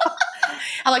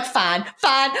 I'm like, fine.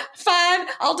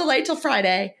 I'll delay till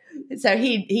Friday. So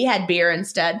he had beer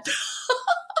instead.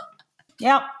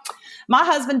 Yep. My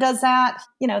husband does that.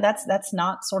 That's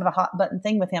not sort of a hot button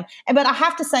thing with him. But I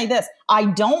have to say this, I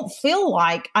don't feel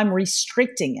like I'm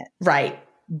restricting it. Right.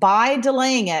 By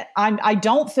delaying it, I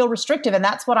don't feel restrictive. And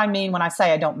that's what I mean when I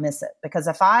say I don't miss it. Because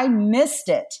if I missed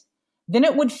it, then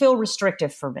it would feel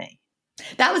restrictive for me.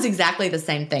 That was exactly the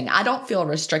same thing. I don't feel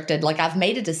restricted. Like I've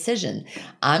made a decision.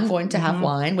 I'm going to have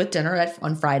wine with dinner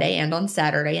on Friday and on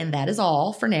Saturday. And that is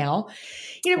all for now.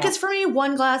 Because for me,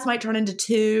 one glass might turn into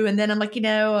two. And then I'm like,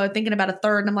 thinking about a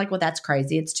third. And I'm like, well, that's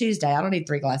crazy. It's Tuesday. I don't need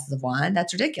 3 glasses of wine.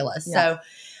 That's ridiculous. Yeah. So,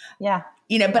 yeah.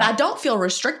 But I don't feel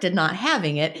restricted not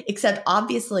having it, except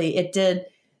obviously it did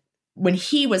when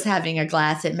he was having a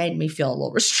glass, it made me feel a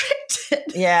little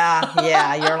restricted.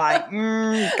 Yeah. You're like,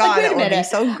 God, it would be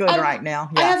so good right now.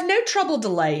 Yeah. I have no trouble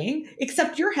delaying,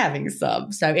 except you're having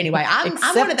some. So anyway, I'm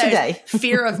one of those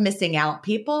fear of missing out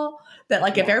people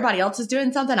that if everybody else is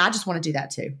doing something, I just want to do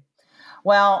that too.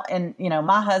 Well, and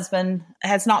my husband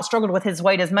has not struggled with his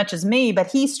weight as much as me, but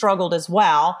he struggled as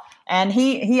well. And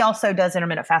he also does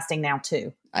intermittent fasting now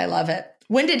too. I love it.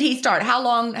 When did he start? How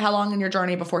long in your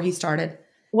journey before he started?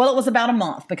 Well, it was about a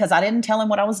month because I didn't tell him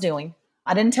what I was doing.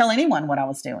 I didn't tell anyone what I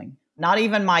was doing. Not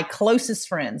even my closest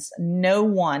friends. No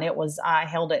one. I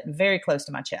held it very close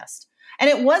to my chest. And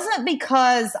it wasn't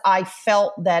because I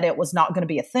felt that it was not going to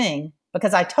be a thing,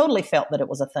 because I totally felt that it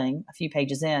was a thing a few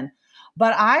pages in.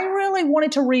 But I really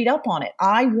wanted to read up on it.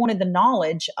 I wanted the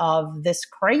knowledge of this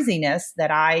craziness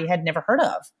that I had never heard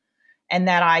of. And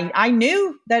that I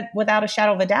knew that without a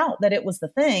shadow of a doubt that it was the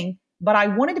thing, but I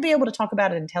wanted to be able to talk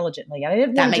about it intelligently. I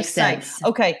didn't want to just say,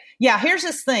 okay, yeah, here's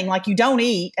this thing, like you don't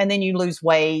eat and then you lose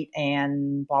weight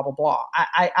and blah, blah, blah.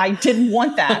 I didn't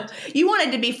want that. You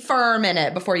wanted to be firm in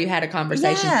it before you had a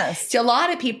conversation. Yes. So a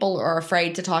lot of people are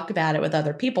afraid to talk about it with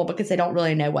other people because they don't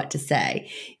really know what to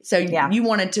say. So you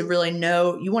wanted to really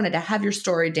know, you wanted to have your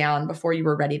story down before you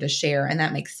were ready to share. And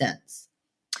that makes sense.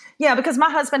 Yeah, because my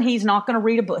husband, he's not going to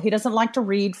read a book. He doesn't like to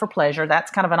read for pleasure.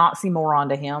 That's kind of an oxymoron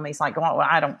to him. He's like, well,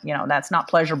 I don't, that's not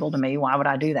pleasurable to me. Why would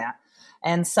I do that?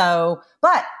 And so,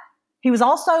 but he was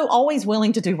also always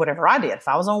willing to do whatever I did. If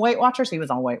I was on Weight Watchers, he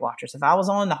was on Weight Watchers. If I was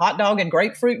on the hot dog and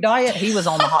grapefruit diet, he was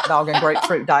on the hot dog and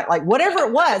grapefruit diet, like whatever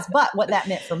it was. But what that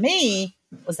meant for me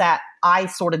was that I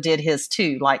sort of did his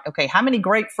too. Like, okay, how many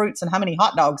grapefruits and how many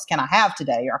hot dogs can I have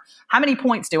today? Or how many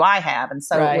points do I have? And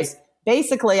so it was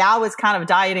basically, I was kind of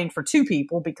dieting for two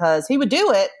people because he would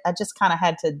do it. I just kind of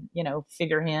had to,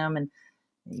 figure him, and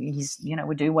he's,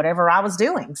 would do whatever I was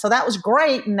doing. So that was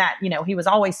great. And that, he was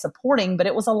always supporting, but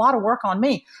it was a lot of work on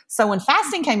me. So when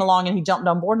fasting came along and he jumped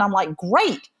on board, and I'm like,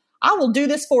 great, I will do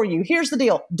this for you. Here's the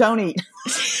deal. Don't eat.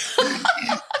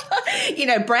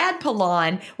 Brad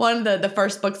Pilon, one of the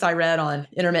first books I read on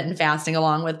intermittent fasting,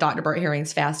 along with Dr. Bert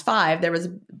Herring's Fast 5, there was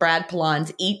Brad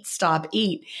Pilon's Eat, Stop,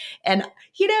 Eat. And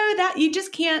that you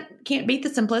just can't beat the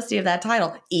simplicity of that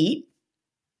title. Eat,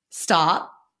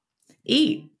 stop,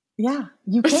 eat. Yeah,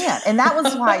 you can't. And that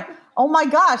was like, oh my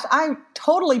gosh, I'm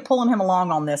totally pulling him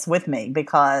along on this with me,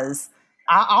 because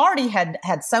I already had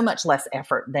so much less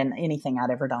effort than anything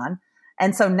I'd ever done.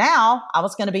 And so now I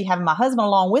was going to be having my husband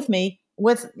along with me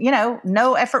with,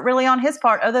 no effort really on his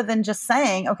part, other than just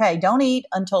saying, okay, don't eat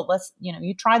until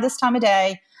you try this time of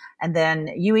day, and then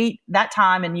you eat that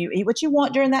time and you eat what you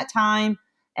want during that time.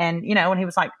 And, and he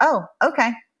was like, oh,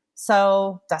 okay.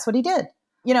 So that's what he did.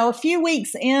 A few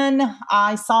weeks in,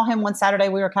 I saw him one Saturday.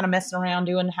 We were kind of messing around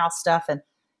doing house stuff, and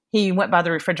he went by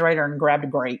the refrigerator and grabbed a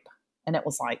grape. And it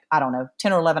was like, I don't know,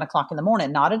 10 or 11 o'clock in the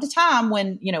morning, not at a time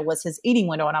when, was his eating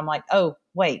window. And I'm like, oh,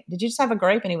 wait, did you just have a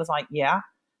grape? And he was like, yeah.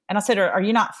 And I said, are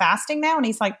you not fasting now? And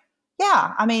he's like,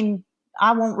 yeah, I mean,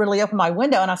 I won't really open my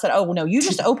window. And I said, oh, well, no, you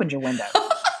just opened your window.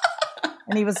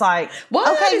 And he was like, what?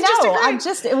 Okay, no,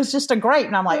 it was just a grape.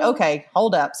 And I'm like, okay,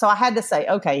 hold up. So I had to say,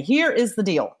 okay, here is the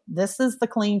deal. This is the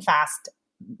clean fast,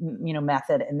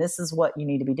 method. And this is what you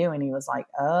need to be doing. He was like,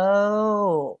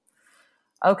 oh,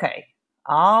 okay.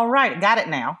 All right. Got it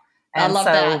now. And I love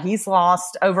that. He's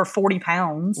lost over 40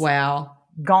 pounds. Wow.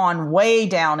 Gone way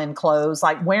down in clothes,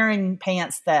 like wearing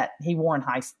pants that he wore in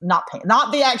not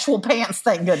the actual pants,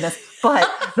 thank goodness, but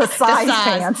the size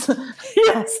pants,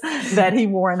 yes, that he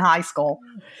wore in high school.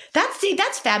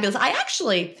 That's fabulous. I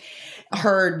actually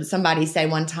heard somebody say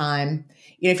one time,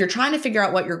 if you're trying to figure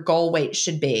out what your goal weight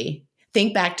should be,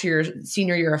 think back to your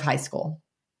senior year of high school.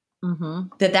 Mm-hmm.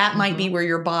 That might be where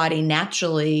your body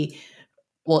naturally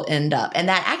will end up. And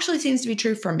that actually seems to be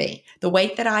true for me. The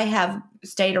weight that I have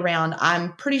stayed around,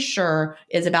 I'm pretty sure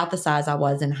is about the size I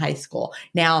was in high school.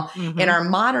 Now, in our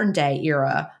modern day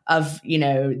era of,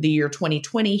 the year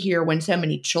 2020 here, when so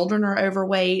many children are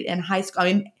overweight in high school,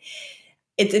 I mean,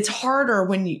 it's harder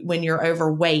when you're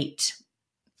overweight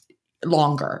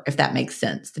longer, if that makes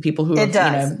sense. The people who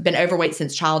have been overweight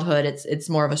since childhood, it's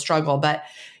more of a struggle. But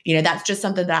that's just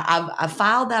something that I've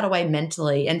filed that away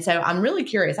mentally. And so I'm really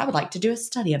curious. I would like to do a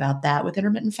study about that with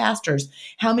intermittent fasters.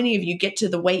 How many of you get to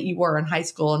the weight you were in high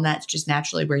school, and that's just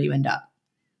naturally where you end up?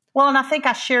 Well, and I think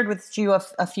I shared with you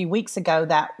a few weeks ago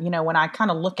that, when I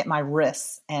kind of look at my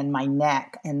wrists and my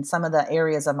neck and some of the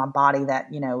areas of my body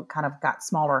that, kind of got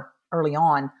smaller early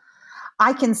on,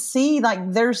 I can see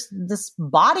like there's this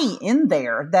body in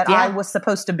there that I was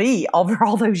supposed to be over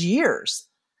all those years.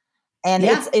 And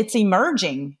it's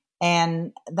emerging.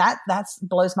 And that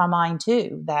blows my mind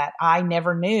too, that I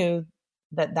never knew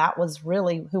that was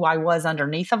really who I was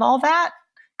underneath of all that,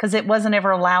 because it wasn't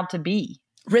ever allowed to be.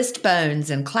 Wrist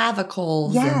bones and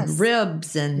clavicles and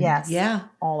ribs and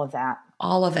all of that.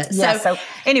 All of it. Yeah, so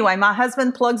anyway, my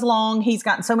husband plugs along. He's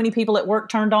gotten so many people at work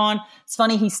turned on. It's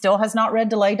funny, he still has not read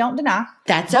Delay, Don't Deny.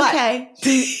 That's okay.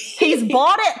 He's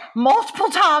bought it multiple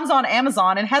times on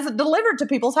Amazon and has it delivered to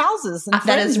people's houses. And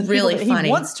that is really funny.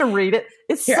 He wants to read it.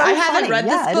 It's here, so I haven't funny. read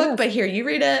this book, but here, you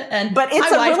read it. But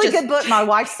it's a really good book. My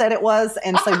wife said it was,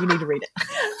 and so you need to read it.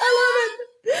 I love it.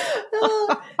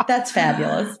 Oh, that's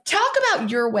fabulous. Talk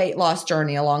about your weight loss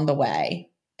journey along the way.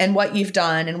 and what you've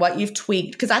done and what you've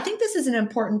tweaked. Because I think this is an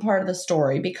important part of the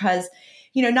story because,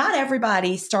 you know, not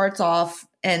everybody starts off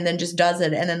and then just does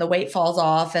it and then the weight falls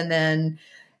off and then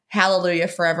hallelujah,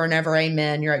 forever and ever,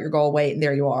 amen. You're at your goal weight and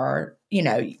there you are. You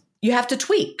know, you have to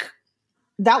tweak.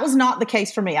 That was not the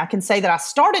case for me. I can say that I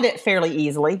started it fairly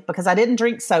easily because I didn't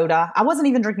drink soda. I wasn't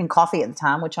even drinking coffee at the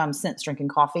time, which I'm since drinking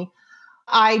coffee.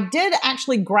 I did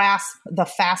actually grasp the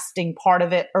fasting part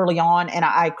of it early on, and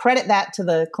I credit that to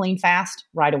the clean fast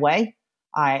right away.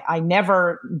 I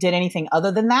never did anything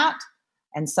other than that,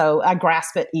 and so I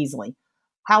grasped it easily.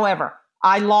 However,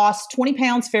 I lost 20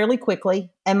 pounds fairly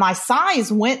quickly, and my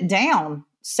size went down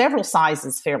several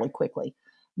sizes fairly quickly.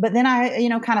 But then I,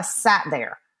 kind of sat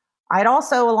there. I'd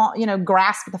also,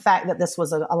 grasped the fact that this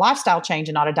was a lifestyle change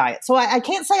and not a diet. So I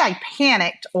can't say I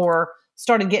panicked or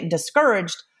started getting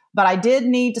discouraged, but I did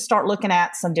need to start looking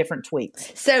at some different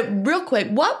tweaks. So real quick,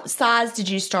 what size did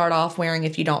you start off wearing,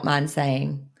 if you don't mind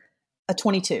saying? A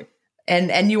 22.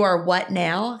 And you are what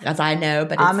now? As I know,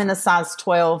 but I'm in a size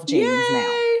 12 jeans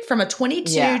now. From a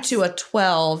 22 to a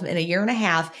 12 in a year and a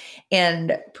half.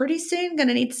 And pretty soon going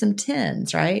to need some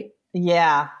 10s, right?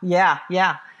 Yeah.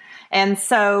 And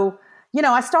so,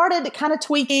 I started kind of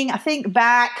tweaking, I think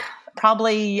back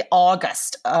probably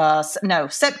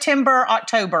September,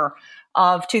 October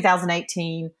of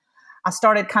 2018. I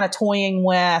started kind of toying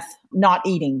with not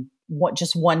eating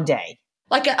just one day.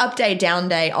 Like an up day, down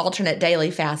day, alternate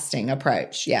daily fasting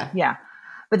approach. Yeah. Yeah.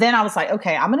 But then I was like,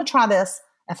 okay, I'm going to try this.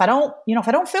 If I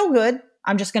don't feel good,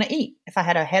 I'm just going to eat. If I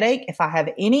had a headache, if I have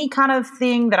any kind of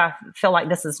thing that I feel like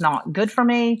this is not good for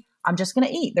me, I'm just going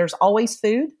to eat. There's always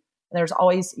food. There's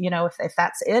always, if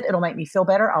that's it, it'll make me feel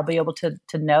better. I'll be able to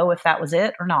know if that was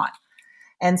it or not.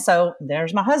 And so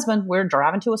there's my husband. We're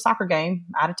driving to a soccer game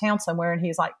out of town somewhere. And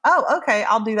he's like, oh, okay,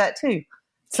 I'll do that too.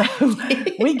 So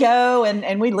we go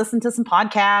and we listen to some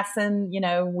podcasts and,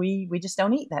 we just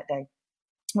don't eat that day,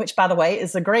 which, by the way,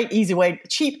 is a great,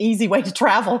 cheap, easy way to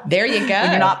travel. There you go.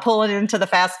 When you're not pulling into the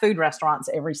fast food restaurants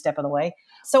every step of the way.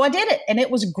 So I did it and it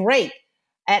was great.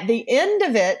 At the end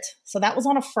of it, so that was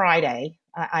on a Friday.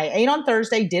 I ate on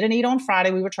Thursday, didn't eat on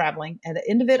Friday. We were traveling. At the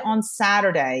end of it on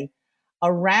Saturday,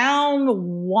 around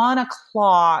 1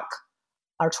 o'clock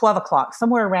or 12 o'clock,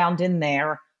 somewhere around in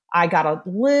there, I got a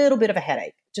little bit of a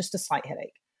headache, just a slight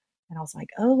headache. And I was like,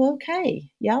 oh,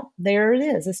 okay. Yep, there it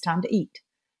is. It's time to eat.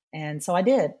 And so I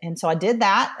did. And so I did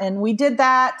that. And we did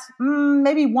that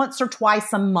maybe once or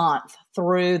twice a month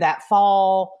through that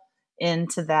fall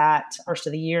into that first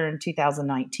of the year in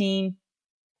 2019.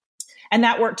 And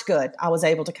that worked good. I was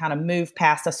able to kind of move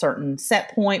past a certain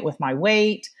set point with my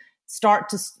weight, start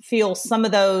to feel some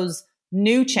of those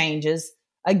new changes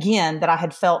again that I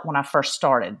had felt when I first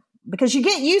started. Because you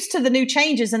get used to the new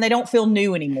changes and they don't feel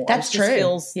new anymore. That's true. It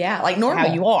feels like normal.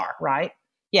 How you are, right?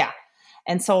 Yeah.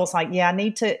 And so it's like, I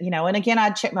need to, and again,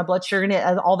 I'd check my blood sugar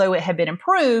and although it had been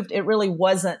improved, it really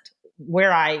wasn't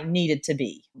where I needed to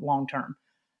be long term.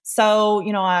 So,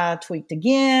 I tweaked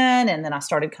again and then I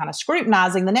started kind of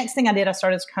scrutinizing. The next thing I did, I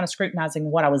started kind of scrutinizing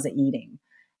what I was eating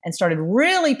and started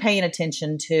really paying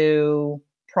attention to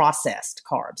processed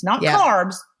carbs, not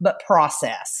carbs, but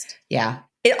processed. Yeah.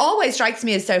 It always strikes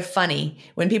me as so funny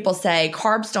when people say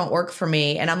carbs don't work for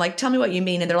me. And I'm like, tell me what you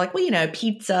mean. And they're like, well,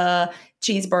 pizza,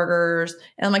 cheeseburgers.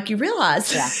 And I'm like, you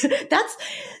realize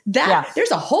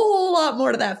there's a whole lot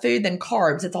more to that food than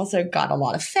carbs. It's also got a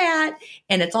lot of fat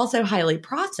and it's also highly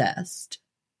processed.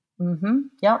 Mm-hmm.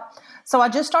 Yep. So I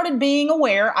just started being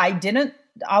aware. I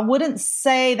wouldn't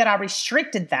say that I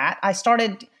restricted that. I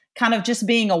started kind of just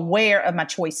being aware of my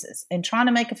choices and trying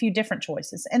to make a few different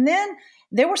choices. And then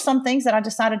there were some things that I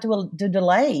decided to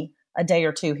delay a day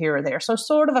or two here or there. So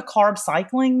sort of a carb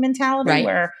cycling mentality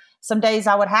where some days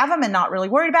I would have them and not really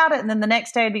worried about it. And then the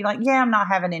next day I'd be like, I'm not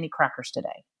having any crackers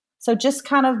today. So just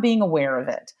kind of being aware of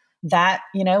it. That,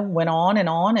 went on.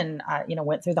 And I,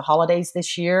 went through the holidays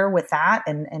this year with that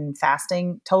and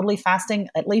totally fasting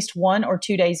at least 1 or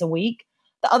 2 days a week.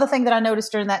 The other thing that I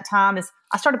noticed during that time is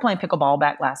I started playing pickleball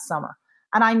back last summer.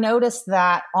 And I noticed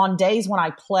that on days when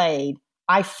I played,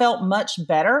 I felt much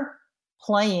better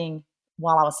playing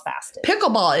while I was fasting.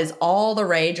 Pickleball is all the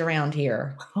rage around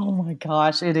here. Oh my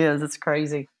gosh, it is. It's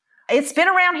crazy. It's been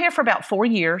around here for about 4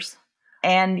 years.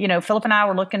 And, Philip and I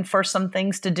were looking for some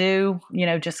things to do,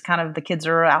 just kind of the kids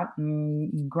are out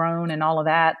and grown and all of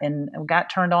that. And we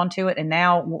got turned on to it. And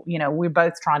now, we're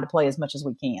both trying to play as much as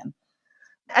we can.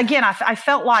 Again, I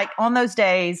felt like on those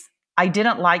days, I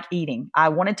didn't like eating. I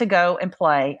wanted to go and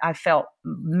play. I felt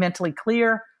mentally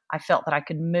clear. I felt that I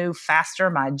could move faster.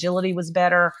 My agility was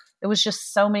better. There was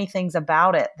just so many things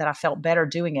about it that I felt better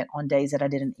doing it on days that I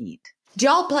didn't eat. Do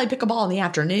y'all play pickleball in the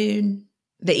afternoon?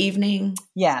 the evening?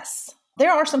 Yes.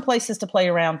 There are some places to play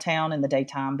around town in the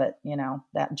daytime, but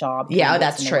that job. Yeah,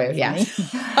 that's true. Yeah.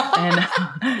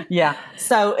 And yeah.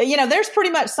 So, there's pretty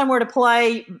much somewhere to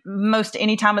play most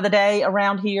any time of the day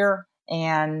around here.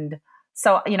 And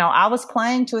so, I was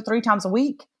playing 2 or 3 times a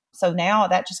week. So now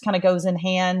that just kind of goes in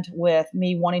hand with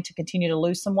me wanting to continue to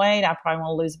lose some weight. I probably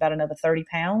want to lose about another 30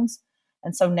 pounds.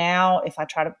 And so now if I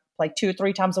try to play 2 or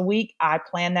 3 times a week, I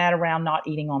plan that around not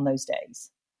eating on those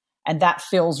days. And that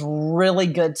feels really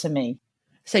good to me.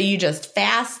 So you just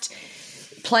fast,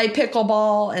 play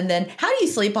pickleball, and then how do you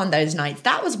sleep on those nights?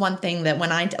 That was one thing that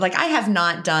when I have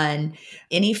not done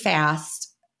any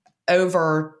fast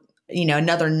over,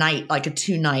 another night, like a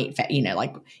 2-night,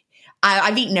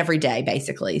 I've eaten every day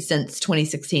basically since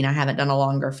 2016. I haven't done a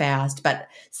longer fast, but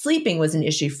sleeping was an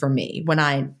issue for me when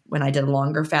I did a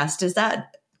longer fast. Does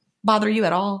that bother you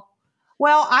at all?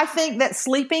 Well, I think that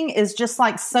sleeping is just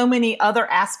like so many other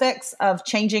aspects of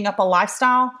changing up a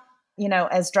lifestyle.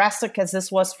 As drastic as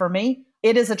this was for me,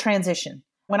 it is a transition.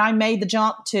 When I made the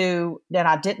jump to that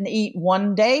I didn't eat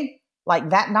one day, like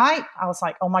that night, I was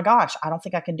like, oh my gosh, I don't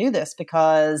think I can do this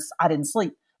because I didn't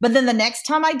sleep. But then the next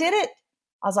time I did it,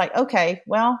 I was like, okay,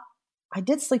 well, I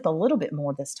did sleep a little bit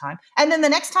more this time. And then the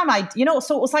next time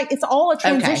so it was like, it's all a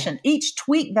transition. Okay. Each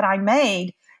tweak that I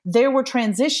made, there were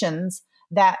transitions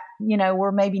that,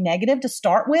 were maybe negative to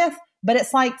start with, but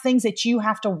it's like things that you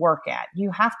have to work at.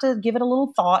 You have to give it a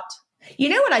little thought. You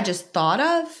know what I just thought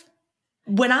of?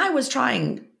 When I was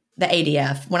trying the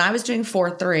ADF, when I was doing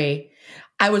 4-3,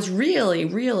 I was really,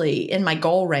 really in my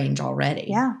goal range already.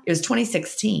 Yeah. It was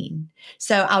 2016.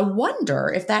 So I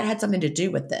wonder if that had something to do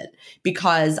with it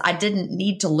because I didn't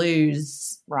need to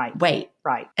lose weight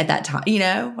at that time. You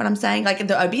know what I'm saying? Like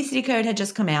the obesity code had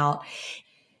just come out.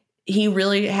 He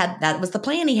really that was the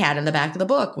plan he had in the back of the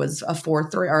book was a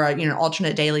 4-3 or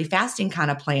alternate daily fasting kind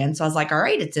of plan. So I was like, all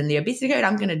right, it's in the obesity code.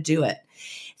 I'm going to do it.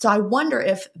 So I wonder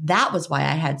if that was why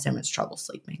I had so much trouble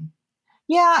sleeping.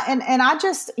 Yeah. And I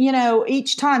just,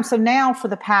 each time. So now for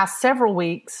the past several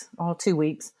weeks, 2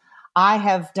 weeks, I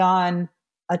have done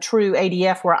a true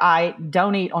ADF where I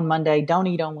don't eat on Monday, don't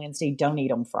eat on Wednesday, don't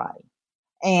eat on Friday.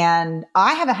 And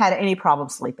I haven't had any problem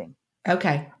sleeping.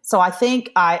 Okay. So I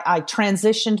think I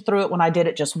transitioned through it when I did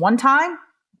it just one time,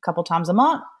 a couple times a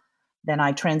month. Then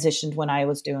I transitioned when I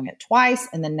was doing it twice.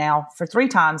 And then now for 3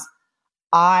 times,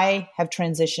 I have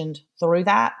transitioned through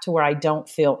that to where I don't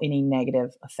feel any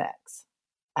negative effects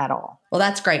at all. Well,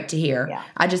 that's great to hear. Yeah.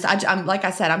 I'm like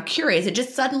I said, I'm curious. It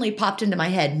just suddenly popped into my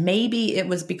head. Maybe it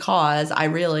was because I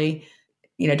really,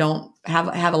 don't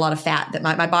have a lot of fat that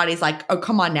my body's like, oh,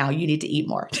 come on now, you need to eat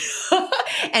more.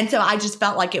 And so I just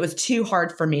felt like it was too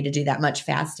hard for me to do that much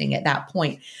fasting at that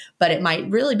point. But it might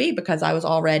really be because I was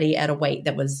already at a weight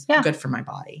that was good for my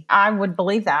body. I would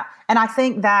believe that. And I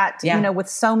think that, with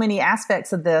so many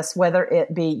aspects of this, whether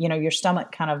it be, your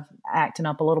stomach kind of acting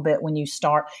up a little bit when you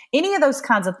start, any of those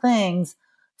kinds of things,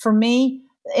 for me,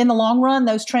 in the long run,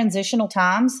 those transitional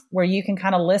times where you can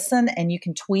kind of listen and you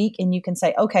can tweak and you can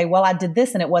say, okay, well, I did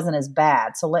this and it wasn't as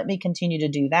bad. So let me continue to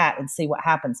do that and see what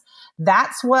happens.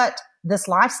 That's what this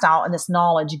lifestyle and this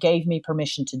knowledge gave me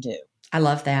permission to do. I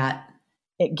love that.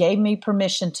 It gave me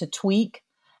permission to tweak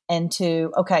and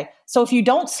to, okay, so if you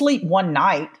don't sleep one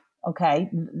night, okay,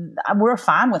 we're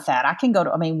fine with that. I can go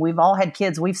to, we've all had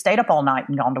kids. We've stayed up all night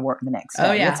and gone to work the next day.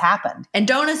 Oh, yeah. It's happened. And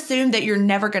don't assume that you're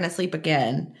never going to sleep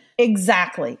again.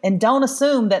 Exactly. And don't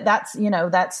assume that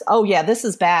that's, oh yeah, this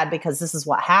is bad because this is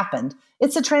what happened.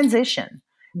 It's a transition.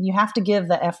 You have to give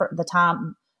the effort,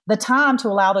 the time to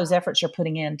allow those efforts you're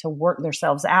putting in to work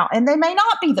themselves out. And they may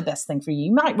not be the best thing for you.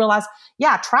 You might realize,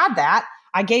 yeah, I tried that.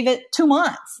 I gave it 2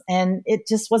 months and it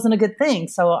just wasn't a good thing.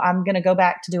 So I'm going to go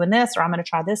back to doing this, or I'm going to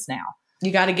try this now.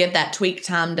 You got to give that tweak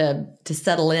time to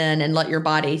settle in and let your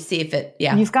body see if it,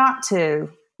 You've got to.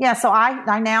 Yeah. So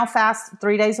I now fast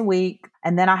 3 days a week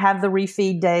and then I have the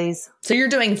refeed days. So you're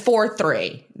doing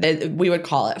 4-3, we would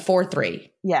call it 4-3.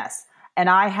 Yes. And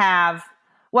I have,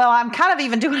 I'm kind of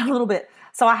even doing a little bit.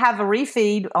 So I have a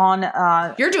refeed on.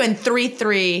 You're doing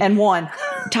 3-3 and 1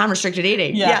 time restricted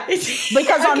eating. Yeah.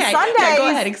 Because on Sundays. Yeah, go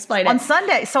ahead, explain it. On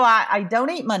Sunday, so I don't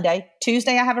eat Monday.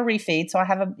 Tuesday I have a refeed. So I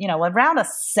have around a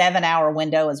 7-hour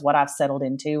window is what I've settled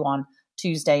into on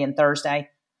Tuesday and Thursday.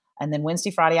 And then Wednesday,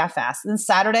 Friday I fast. Then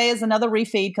Saturday is another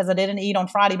refeed because I didn't eat on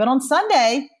Friday. But on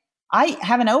Sunday, I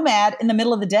have an OMAD in the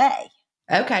middle of the day.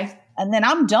 Okay. And then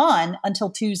I'm done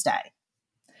until Tuesday.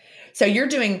 So you're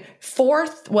doing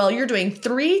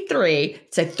 3-3,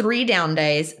 so 3 down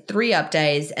days, 3 up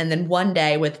days, and then 1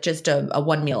 day with just a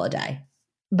 1 meal a day.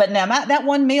 But now that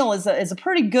 1 meal is a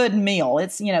pretty good meal.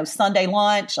 It's, Sunday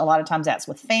lunch. A lot of times that's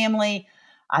with family.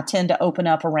 I tend to open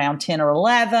up around 10 or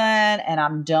 11 and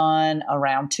I'm done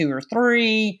around 2 or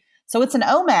 3. So it's an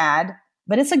OMAD,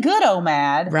 but it's a good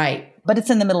OMAD. Right. But it's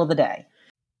in the middle of the day.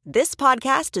 This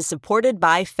podcast is supported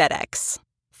by FedEx.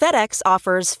 FedEx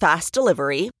offers fast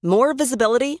delivery, more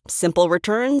visibility, simple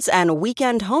returns, and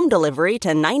weekend home delivery to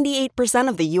 98%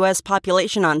 of the U.S.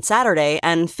 population on Saturday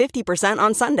and 50%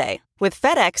 on Sunday. With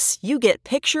FedEx, you get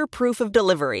picture proof of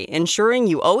delivery, ensuring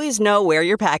you always know where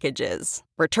your package is.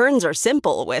 Returns are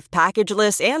simple with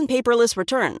packageless and paperless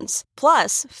returns.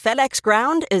 Plus, FedEx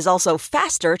Ground is also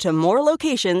faster to more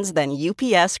locations than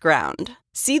UPS Ground.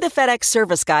 See the FedEx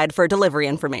service guide for delivery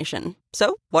information.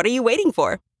 So, what are you waiting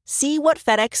for? See what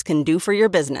FedEx can do for your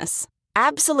business.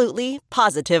 Absolutely,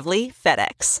 positively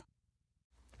FedEx.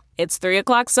 It's 3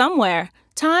 o'clock somewhere.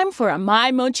 Time for a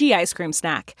My Mochi ice cream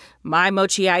snack. My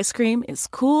Mochi ice cream is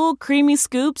cool, creamy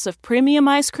scoops of premium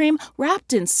ice cream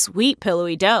wrapped in sweet,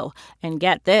 pillowy dough. And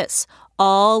get this,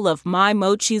 all of My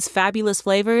Mochi's fabulous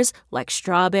flavors, like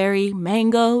strawberry,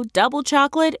 mango, double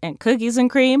chocolate, and cookies and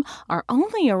cream, are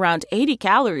only around 80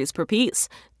 calories per piece.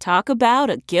 Talk about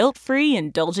a guilt-free,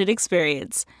 indulgent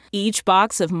experience. Each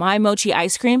box of My Mochi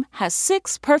ice cream has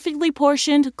 6 perfectly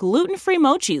portioned, gluten-free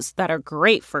mochis that are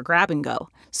great for grab and go.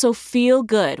 So feel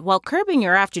good while curbing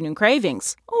your afternoon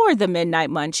cravings or the midnight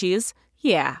munchies.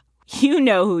 Yeah, you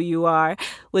know who you are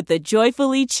with the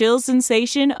joyfully chill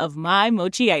sensation of My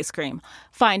Mochi ice cream.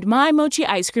 Find My Mochi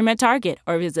ice cream at Target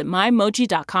or visit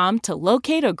mymochi.com to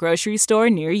locate a grocery store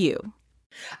near you.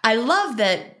 I love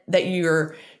that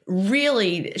you're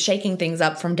really shaking things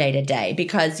up from day to day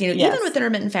because, Yes. even with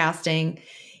intermittent fasting,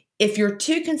 if you're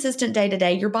too consistent day to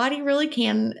day, your body really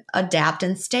can adapt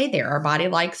and stay there. Our body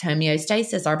likes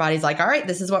homeostasis. Our body's like, all right,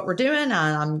 this is what we're doing.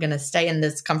 I'm going to stay in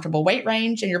this comfortable weight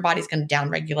range, and your body's going to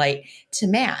downregulate to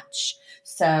match.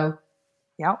 So,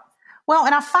 Yep. Well,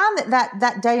 and I find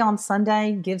that day on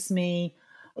Sunday gives me,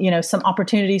 some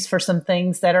opportunities for some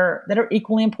things that are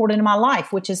equally important in my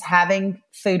life, which is having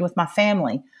food with my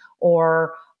family,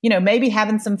 or maybe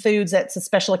having some foods that's a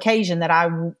special occasion that I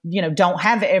don't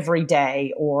have every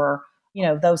day, or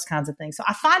those kinds of things. So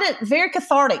I find it very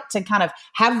cathartic to kind of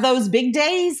have those big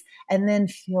days and then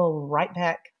feel right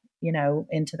back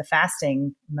into the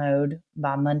fasting mode.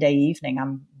 By Monday evening,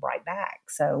 I'm right back.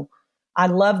 So I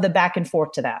love the back and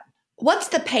forth to that. what's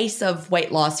the pace of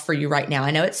weight loss for you right now?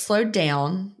 I know it's slowed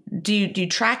down. Do you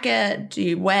track it? Do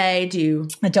you weigh?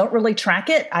 I don't really track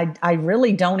it. I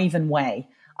really don't even weigh.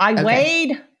 I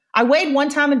weighed one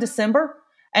time in December,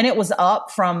 and it was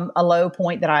up from a low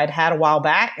point that I had a while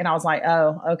back. And I was like,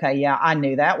 oh, okay, yeah, I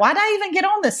knew that. Why did I even get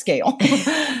on this scale?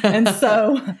 And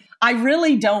so I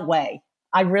really don't weigh.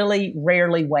 I really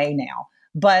rarely weigh now.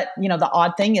 But, the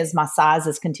odd thing is my size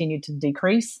has continued to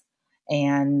decrease,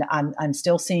 and I'm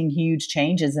still seeing huge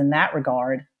changes in that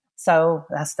regard. So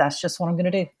that's just what I'm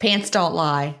going to do. Pants don't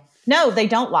lie. No, they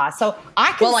don't lie. So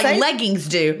I can say leggings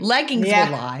do. Leggings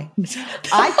will lie.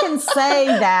 I can say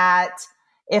that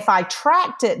if I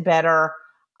tracked it better,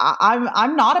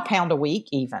 I'm not a pound a week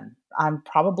even. I'm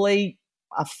probably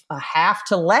a half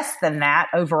to less than that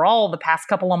overall the past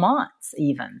couple of months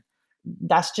even.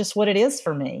 That's just what it is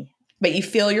for me. But you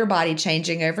feel your body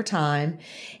changing over time,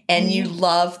 and you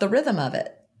love the rhythm of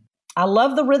it. I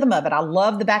love the rhythm of it. I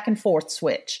love the back and forth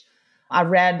switch. I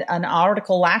read an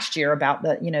article last year about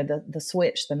the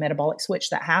switch, the metabolic switch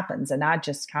that happens. And I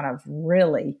just kind of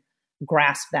really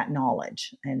grasped that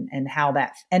knowledge and how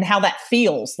that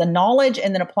feels, the knowledge,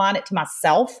 and then applying it to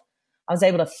myself. I was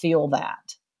able to feel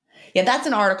that. Yeah, that's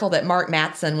an article that Mark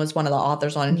Mattson was one of the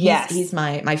authors on. And he's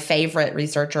my favorite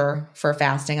researcher for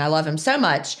fasting. I love him so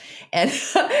much. And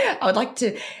I would like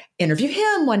to interview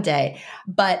him one day.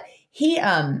 But he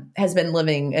has been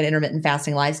living an intermittent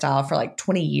fasting lifestyle for like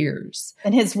 20 years.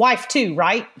 And his wife too,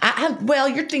 right? Well,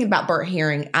 you're thinking about Bert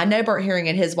Herring. I know Bert Herring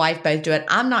and his wife both do it.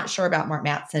 I'm not sure about Mark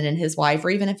Mattson and his wife, or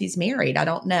even if he's married. I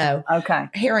don't know. Okay.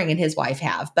 Herring and his wife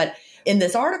have. But in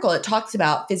this article, it talks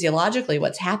about physiologically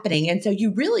what's happening. And so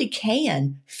you really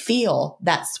can feel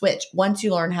that switch once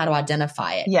you learn how to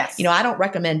identify it. Yes. I don't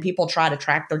recommend people try to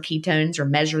track their ketones or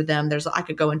measure them. I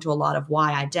could go into a lot of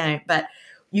why I don't, but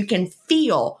you can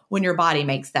feel when your body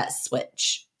makes that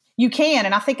switch. You can.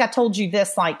 And I think I told you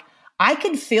this, I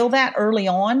could feel that early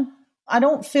on. I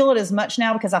don't feel it as much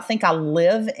now because I think I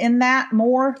live in that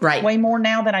more, right, way more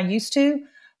now than I used to.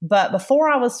 But before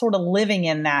I was sort of living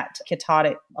in that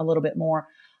ketotic a little bit more,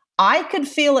 I could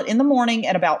feel it in the morning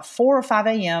at about 4 or 5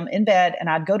 a.m. in bed, and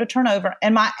I'd go to turn over,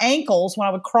 and my ankles, when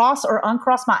I would cross or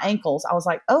uncross my ankles, I was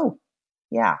like, oh,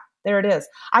 yeah, there it is.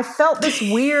 I felt this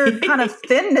weird kind of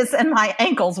thinness in my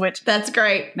ankles, which that's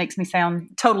great. Makes me sound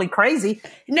totally crazy.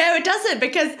 No, it doesn't,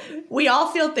 because we all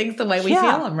feel things the way we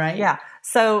feel them, right? Yeah.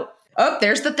 So, oh,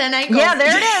 there's the thin ankles. Yeah,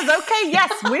 there it is. Okay,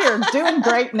 yes, we're doing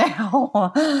great now.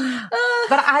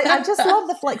 But I just love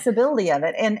the flexibility of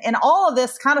it. And all of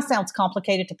this kind of sounds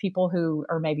complicated to people who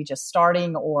are maybe just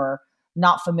starting or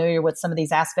not familiar with some of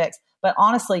these aspects. But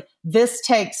honestly, this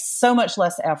takes so much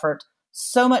less effort,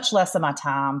 so much less of my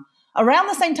time. Around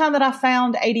the same time that I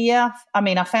found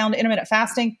I found intermittent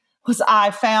fasting,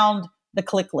 I found the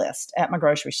click list at my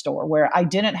grocery store, where I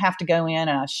didn't have to go in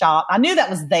and shop. I knew that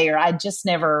was there. I just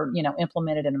never,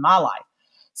 implemented it in my life.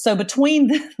 So between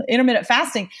the intermittent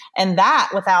fasting and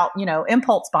that, without,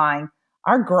 impulse buying,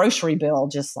 our grocery bill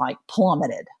just like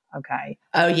plummeted. Okay.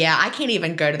 Oh yeah. I can't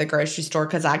even go to the grocery store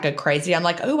because I go crazy. I'm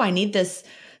like, oh, I need this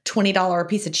 $20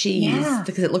 piece of cheese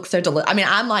because it looks so delicious. I mean,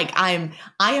 I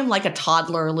am like a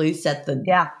toddler loose at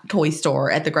the toy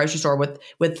store, at the grocery store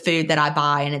with food that I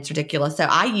buy, and it's ridiculous. So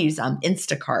I use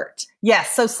Instacart.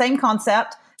 Yes. So same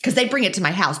concept. Because they bring it to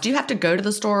my house. Do you have to go to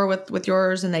the store with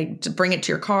yours and they bring it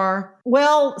to your car?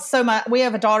 Well, so we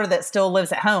have a daughter that still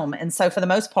lives at home. And so for the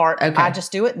most part, I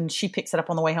just do it and she picks it up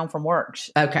on the way home from work.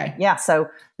 Okay. Yeah. So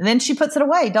and then she puts it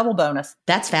away, double bonus.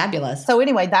 That's fabulous. So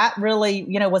anyway, that really,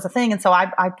 was a thing. And so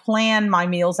I plan my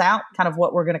meals out, kind of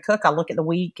what we're going to cook. I look at the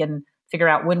week and figure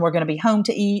out when we're going to be home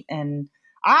to eat. And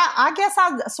I guess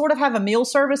I sort of have a meal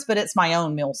service, but it's my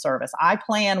own meal service. I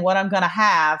plan what I'm going to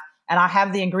have, and I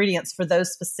have the ingredients for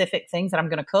those specific things that I'm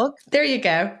going to cook. There you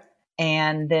go.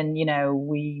 And then,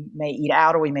 we may eat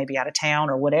out, or we may be out of town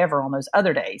or whatever on those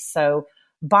other days. So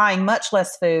buying much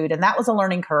less food. And that was a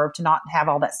learning curve, to not have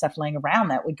all that stuff laying around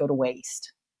that would go to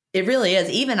waste. It really is.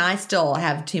 Even I still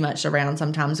have too much around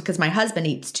sometimes, because my husband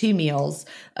eats 2 meals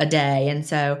a day. And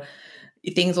so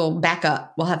things will back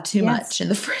up. We'll have too much in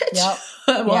the fridge. Yep.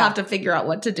 We'll have to figure out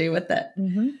what to do with it.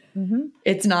 Mm-hmm. Mm-hmm.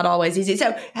 It's not always easy.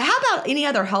 So how about any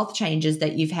other health changes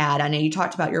that you've had? I know you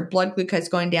talked about your blood glucose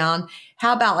going down.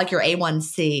 How about like your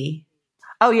A1C?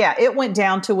 Oh yeah, it went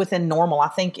down to within normal. I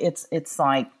think it's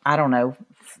like, I don't know,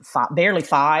 barely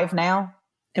 5 now.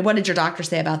 And what did your doctor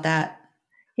say about that?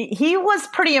 He was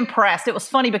pretty impressed. It was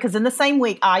funny because in the same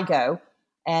week I go,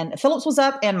 and Phillips was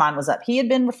up and mine was up. He had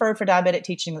been referred for diabetic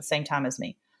teaching at the same time as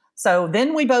me. So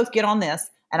then we both get on this,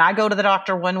 and I go to the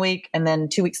doctor 1 week, and then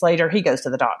 2 weeks later he goes to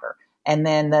the doctor. And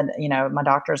then my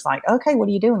doctor's like, okay, what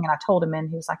are you doing? And I told him, and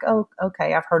he was like, oh,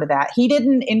 okay, I've heard of that. He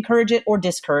didn't encourage it or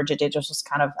discourage it. It just was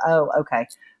kind of, oh, okay.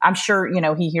 I'm sure,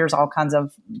 he hears all kinds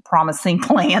of promising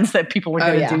plans that people are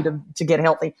going to do to get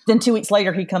healthy. Then 2 weeks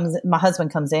later, my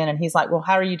husband comes in and he's like, well,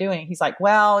 how are you doing? He's like,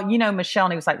 well, Michelle.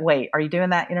 And he was like, wait, are you doing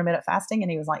that intermittent fasting?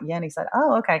 And he was like, yeah. And he said,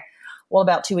 oh, okay. Well,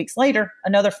 about 2 weeks later,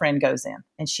 another friend goes in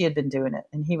and she had been doing it.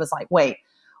 And he was like, wait,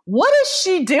 what is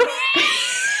she doing?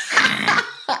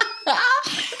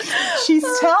 She's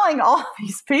telling all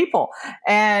these people.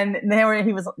 And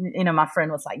he was, my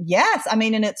friend was like, yes,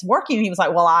 and it's working. And he was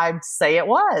like, well, I'd say it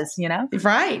was,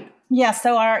 Right. Yeah.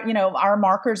 So our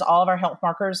markers, all of our health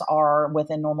markers are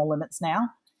within normal limits now.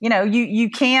 You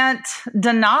can't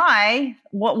deny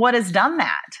what has done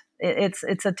that.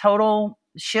 It's a total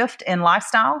shift in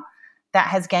lifestyle that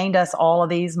has gained us all of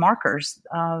these markers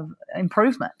of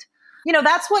improvement.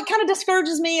 That's what kind of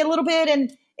discourages me a little bit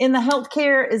in the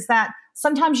healthcare, is that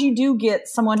sometimes you do get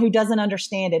someone who doesn't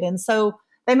understand it. And so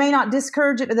they may not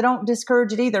discourage it, but they don't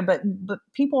discourage it either. But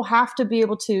people have to be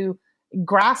able to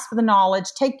grasp the knowledge,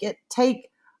 take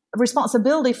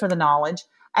responsibility for the knowledge,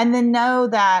 and then know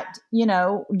that,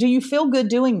 do you feel good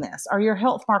doing this? Are your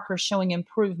health markers showing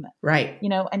improvement? Right.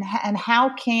 And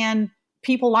how can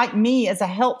people like me as a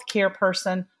healthcare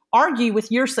person argue with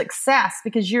your success,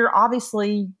 because you're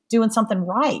obviously doing something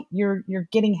right. You're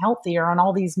getting healthier on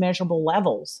all these measurable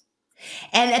levels.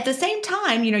 And at the same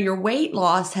time, your weight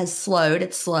loss has slowed.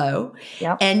 It's slow.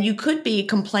 Yep. And you could be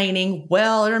complaining,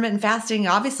 well, intermittent fasting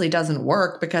obviously doesn't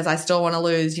work because I still want to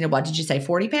lose, what did you say,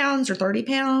 40 pounds or 30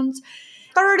 pounds?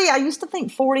 30. I used to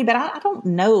think 40, but I don't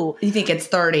know. You think it's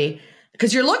 30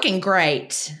 because you're looking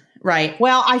great. Right.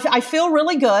 Well, I feel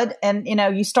really good. And,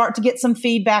 you start to get some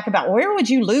feedback about where would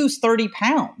you lose 30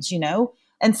 pounds,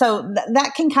 And so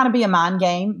that can kind of be a mind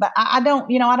game, but I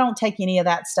don't take any of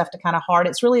that stuff to kind of heart.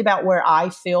 It's really about where I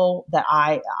feel that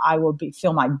I will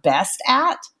feel my best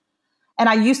at. And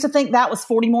I used to think that was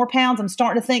 40 more pounds. I'm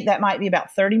starting to think that might be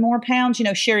about 30 more pounds.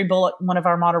 Sherry Bullock, one of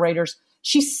our moderators,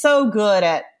 she's so good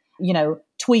at,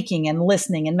 tweaking and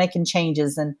listening and making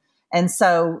changes. And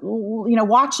so,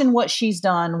 watching what she's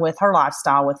done with her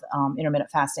lifestyle with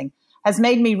intermittent fasting, has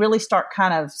made me really start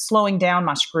kind of slowing down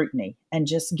my scrutiny and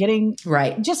just getting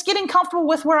comfortable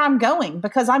with where I'm going,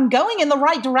 because I'm going in the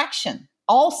right direction.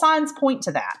 All signs point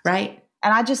to that. Right.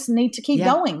 And I just need to keep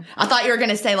going. I thought you were going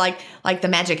to say like the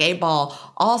Magic 8 Ball.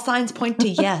 All signs point to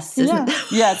yes. Isn't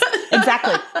Yes,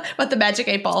 exactly. What the Magic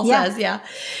 8 Ball says. Yeah.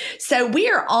 So we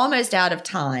are almost out of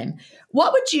time.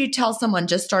 What would you tell someone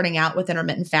just starting out with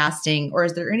intermittent fasting, or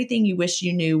is there anything you wish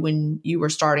you knew when you were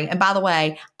starting? And by the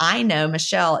way, I know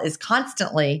Michelle is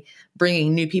constantly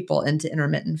bringing new people into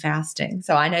intermittent fasting.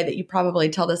 So I know that you probably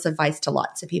tell this advice to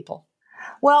lots of people.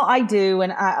 Well, I do.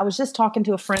 And I was just talking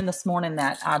to a friend this morning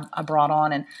that I brought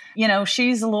on, and,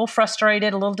 she's a little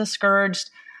frustrated, a little discouraged,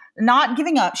 not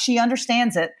giving up. She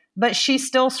understands it, but she's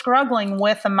still struggling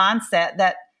with the mindset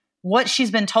that what she's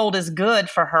been told is good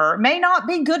for her may not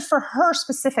be good for her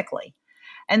specifically.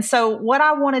 And so what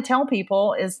I want to tell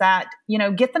people is that,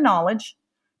 get the knowledge,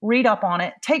 read up on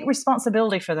it, take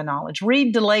responsibility for the knowledge,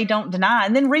 read, delay, don't deny,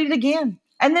 and then read it again,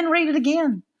 and then read it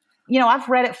again. I've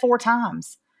read it 4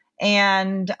 times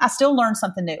and I still learn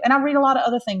something new. And I read a lot of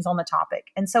other things on the topic.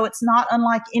 And so it's not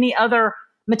unlike any other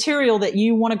material that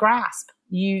you want to grasp.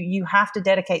 You have to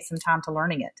dedicate some time to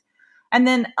learning it. And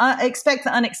then expect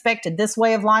the unexpected. This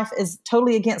way of life is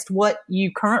totally against what you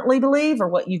currently believe or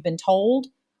what you've been told,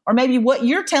 or maybe what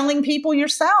you're telling people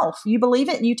yourself. You believe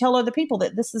it and you tell other people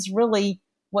that this is really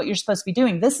what you're supposed to be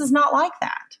doing. This is not like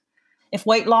that. If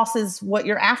weight loss is what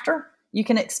you're after, you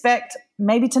can expect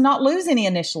maybe to not lose any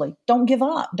initially. Don't give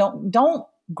up. Don't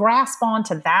grasp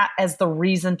onto that as the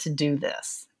reason to do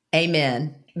this.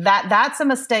 Amen. That's a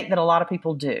mistake that a lot of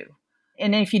people do.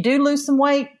 And if you do lose some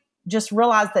weight, just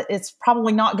realize that it's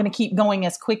probably not going to keep going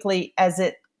as quickly as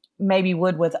it maybe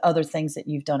would with other things that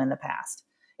you've done in the past.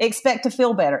 Expect to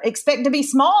feel better. Expect to be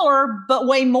smaller, but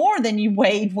weigh more than you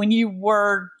weighed when you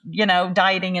were,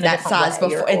 dieting in a different size way.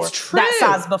 Before. It's true. That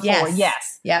size before,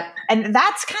 yes. Yep. And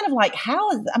that's kind of like,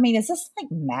 is this like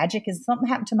magic? Is something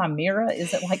happened to my mirror?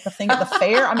 Is it like the thing at the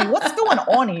fair? What's going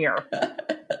on here?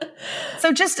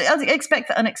 So just expect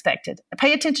the unexpected.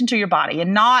 Pay attention to your body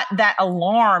and not that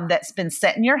alarm that's been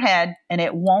set in your head and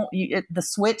it won't, the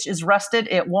switch is rusted.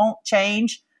 It won't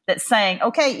change. That's saying,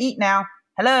 okay, eat now.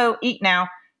 Hello, eat now.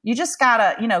 You just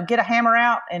gotta, get a hammer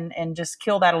out and just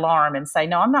kill that alarm and say,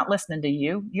 no, I'm not listening to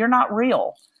you. You're not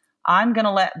real. I'm going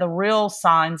to let the real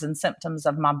signs and symptoms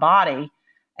of my body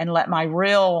and let my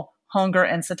real hunger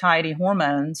and satiety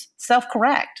hormones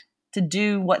self-correct to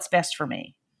do what's best for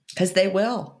me. Because they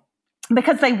will.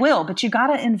 But you got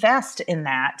to invest in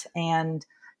that. And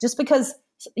just because,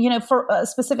 for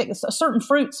certain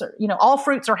fruits, all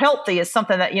fruits are healthy is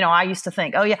something that, I used to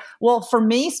think, oh yeah. Well, for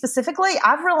me specifically,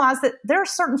 I've realized that there are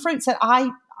certain fruits that I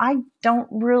don't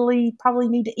really probably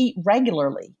need to eat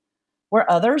regularly, where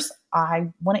others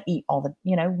I want to eat all the,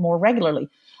 more regularly.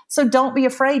 So don't be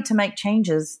afraid to make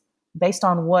changes based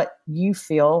on what you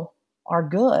feel are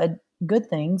good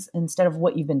things instead of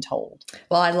what you've been told.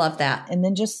 Well, I love that. And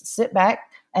then just sit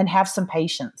back and have some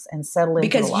patience and settle into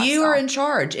because the lifestyle. You are in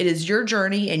charge. It is your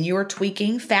journey and you're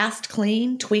tweaking, fast,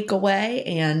 clean, tweak away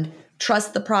and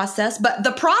trust the process. But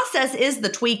the process is the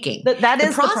tweaking. That is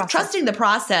the process. Trusting the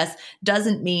process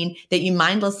doesn't mean that you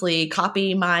mindlessly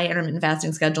copy my intermittent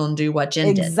fasting schedule and do what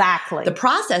Jen did. Exactly. The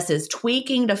process is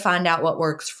tweaking to find out what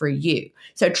works for you.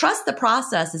 So trust the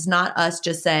process is not us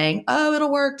just saying, oh,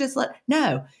 it'll work.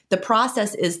 No, the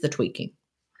process is the tweaking.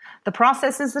 The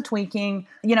process is the tweaking.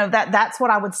 That's what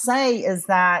I would say is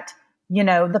that,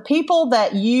 the people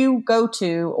that you go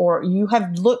to or you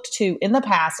have looked to in the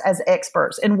past as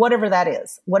experts in whatever that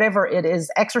is, whatever it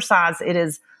is, exercise, it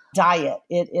is diet,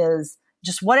 it is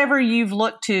just whatever you've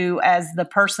looked to as the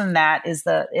person that is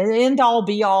the end all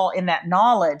be all in that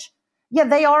knowledge. Yeah,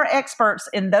 they are experts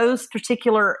in those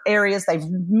particular areas. They've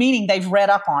read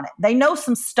up on it. They know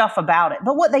some stuff about it,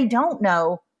 but what they don't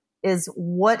know is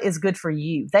what is good for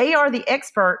you. They are the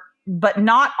expert, but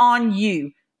not on you.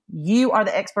 You are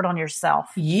the expert on yourself.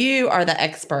 You are the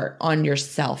expert on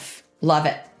yourself. Love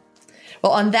it.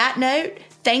 Well, on that note,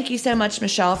 thank you so much,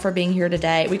 Michelle, for being here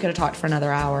today. We could have talked for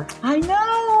another hour. I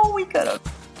know, we could have.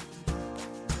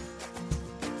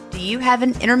 Do you have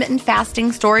an intermittent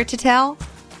fasting story to tell?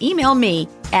 Email me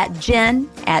at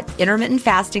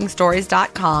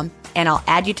jen@intermittentfastingstories.com and I'll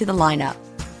add you to the lineup.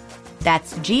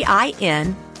 That's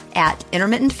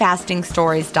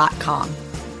GIN@intermittentfastingstories.com.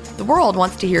 The world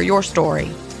wants to hear your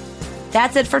story.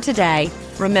 That's it for today.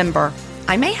 Remember,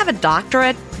 I may have a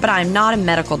doctorate, but I'm not a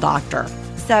medical doctor.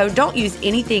 So don't use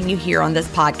anything you hear on this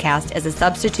podcast as a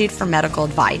substitute for medical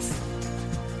advice.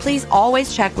 Please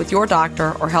always check with your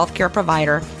doctor or healthcare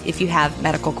provider if you have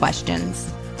medical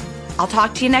questions. I'll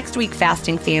talk to you next week,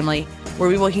 fasting family. where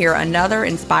we will hear another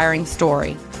inspiring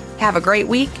story. Have a great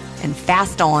week and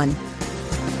fast on.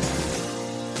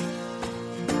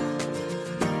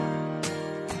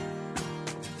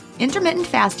 Intermittent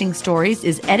Fasting Stories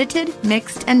is edited,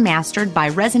 mixed, and mastered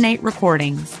by Resonate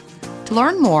Recordings. To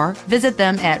learn more, visit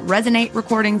them at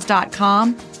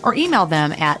resonaterecordings.com or email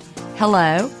them at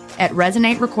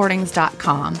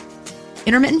hello@resonaterecordings.com.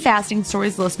 Intermittent Fasting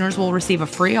Stories listeners will receive a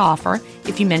free offer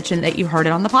if you mention that you heard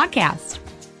it on the podcast.